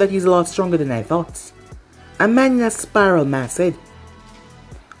turns out that he's a lot stronger than I thought. A man in a spiral mask head.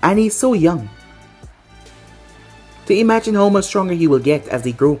 And he's so young. To imagine how much stronger he will get as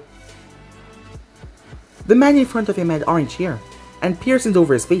he grows. The man in front of him had orange hair and piercings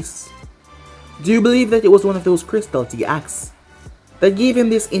over his face. Do you believe that it was one of those crystals he acts that gave him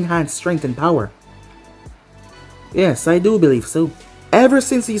this enhanced strength and power? Yes, I do believe so. Ever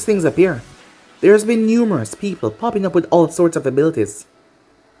since these things appear, there has been numerous people popping up with all sorts of abilities.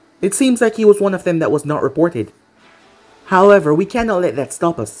 It seems like he was one of them that was not reported. However, we cannot let that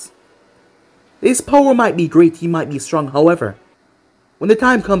stop us. His power might be great, he might be strong, however, when the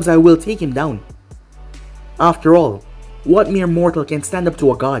time comes I will take him down. After all, what mere mortal can stand up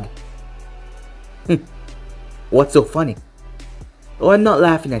to a god? What's so funny? Oh, I'm not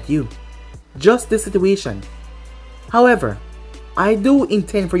laughing at you. Just the situation. However, I do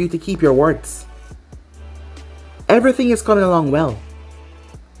intend for you to keep your words. Everything is coming along well.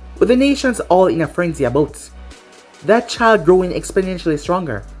 With the nations all in a frenzy about that child growing exponentially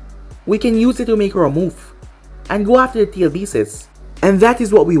stronger, we can use it to make her move and go after the tail beasts, and that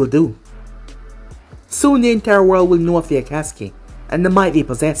is what we will do. Soon the entire world will know of the Akatsuki and the might they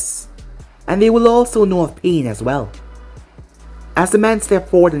possess, and they will also know of pain as well. As the man stepped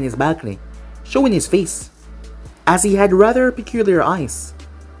forward on his balcony, showing his face, as he had rather peculiar eyes,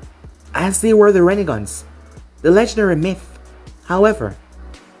 as they were the renegades, the legendary myth. However,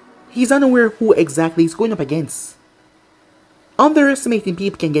 he's unaware who exactly he's going up against. Underestimating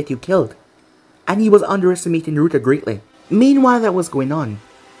people can get you killed, and he was underestimating Naruto greatly. Meanwhile that was going on,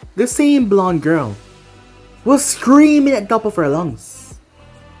 the same blonde girl was screaming at the top of her lungs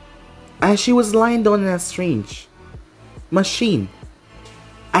as she was lying down in a strange machine.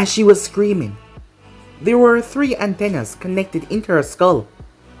 As she was screaming, there were 3 antennas connected into her skull.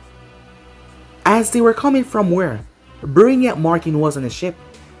 As they were coming from where Brainiac Martin was on the ship,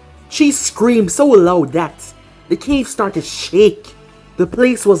 she screamed so loud that the cave started to shake. The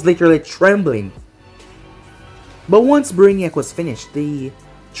place was literally trembling. But once Brainiac was finished, the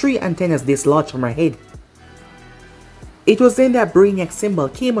 3 antennas dislodged from her head. It was then that Brainiac's symbol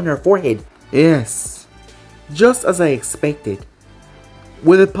came on her forehead. Yes, just as I expected.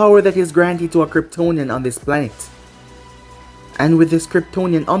 With the power that is granted to a Kryptonian on this planet, and with this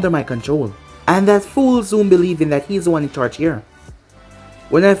Kryptonian under my control, and that fool Zoom believing that he's the one in charge here,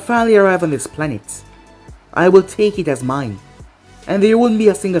 when I finally arrive on this planet, I will take it as mine, and there won't be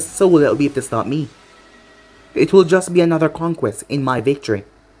a single soul that will be able to stop me. It will just be another conquest in my victory,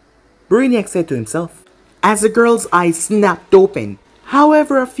 Brainiac said to himself, as the girl's eyes snapped open.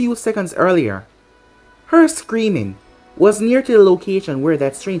 However, a few seconds earlier, her screaming was near to the location where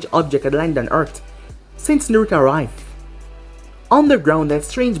that strange object had landed on Earth since Naruto arrived. On the ground, that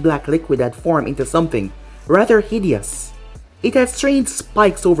strange black liquid had formed into something rather hideous. It had strange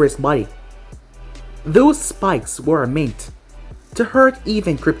spikes over its body. Those spikes were meant to hurt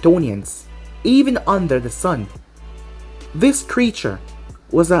even Kryptonians, even under the sun. This creature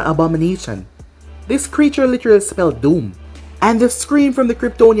was an abomination. This creature literally spelled doom. And the scream from the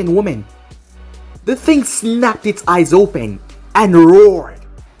Kryptonian woman. The thing snapped its eyes open and roared.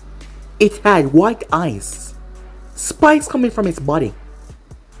 It had white eyes, spikes coming from its body.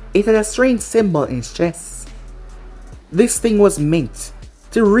 It had a strange symbol in its chest. This thing was meant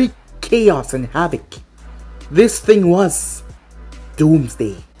to wreak chaos and havoc. This thing was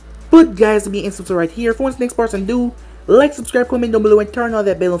Doomsday. But guys, to be instant right here, for what's the next person do, like, subscribe, comment down below, and turn on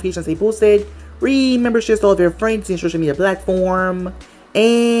that bell notification they posted. Remember, share to all of your friends in social media platform.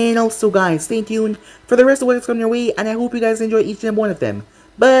 And also guys, stay tuned for the rest of what's coming your way, and I hope you guys enjoy each and every one of them.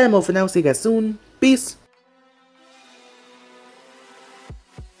 But I'm off for now, see you guys soon. Peace.